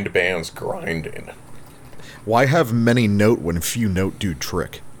grind bands grinding. Why have many note when few note do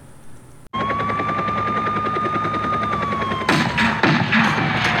trick?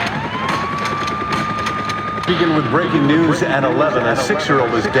 Begin with breaking news at 11. A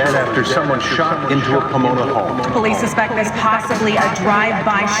 6-year-old is dead after someone shot into a Pomona home. Police suspect this possibly a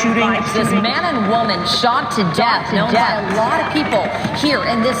drive-by shooting. This man and woman shot to death, known by a lot of people here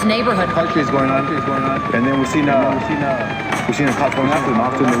in this neighborhood. Party is going on, and then we seen a cop going after them.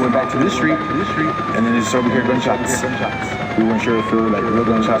 After they went back to this street, and then just over here gunshots. We weren't sure if they were like real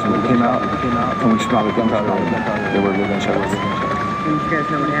gunshots when we came out, and we smelled the gunpowder. They were real gunshots. You guys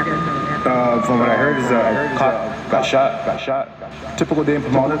know what happened? From what I heard is a cop got shot. Typical day in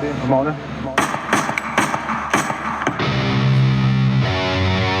Pomona.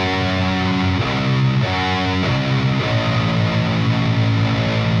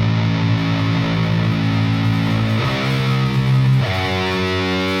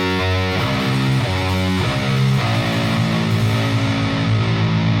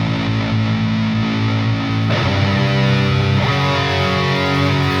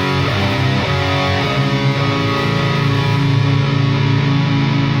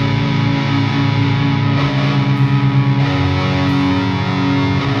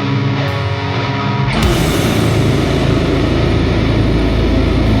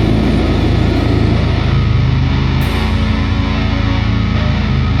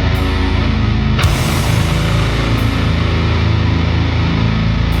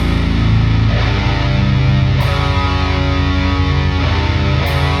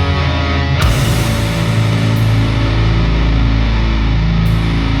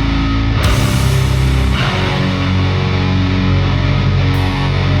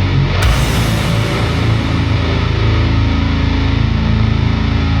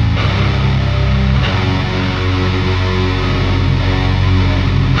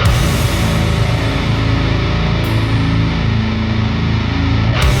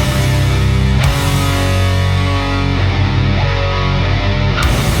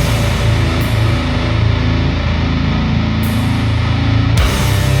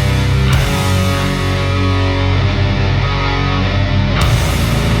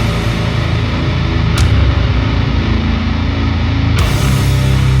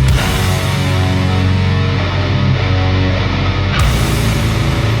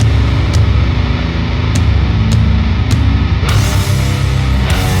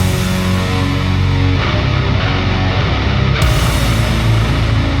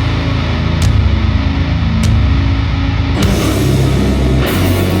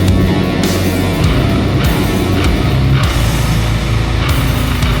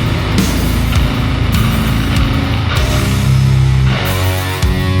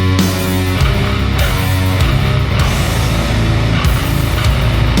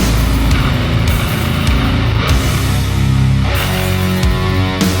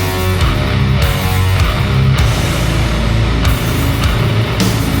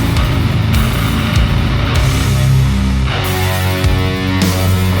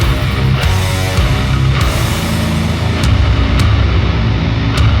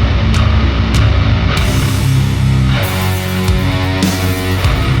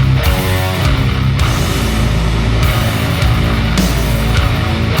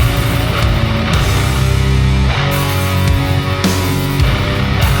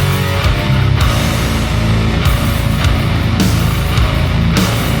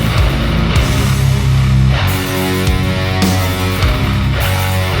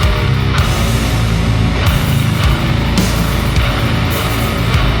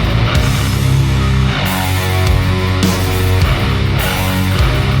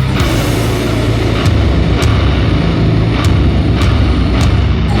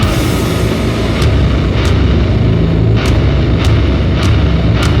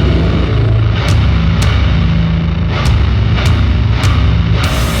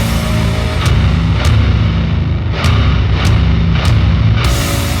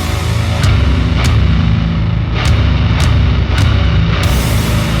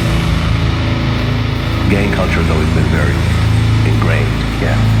 always been very ingrained.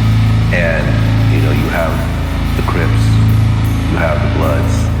 Yeah. And, you know, you have the Crips, you have the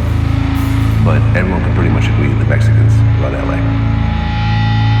Bloods, but everyone can pretty much agree that the Mexicans run LA.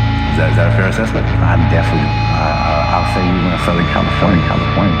 Is that a fair assessment? Definitely. I'll say even Southern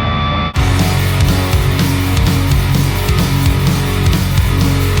California.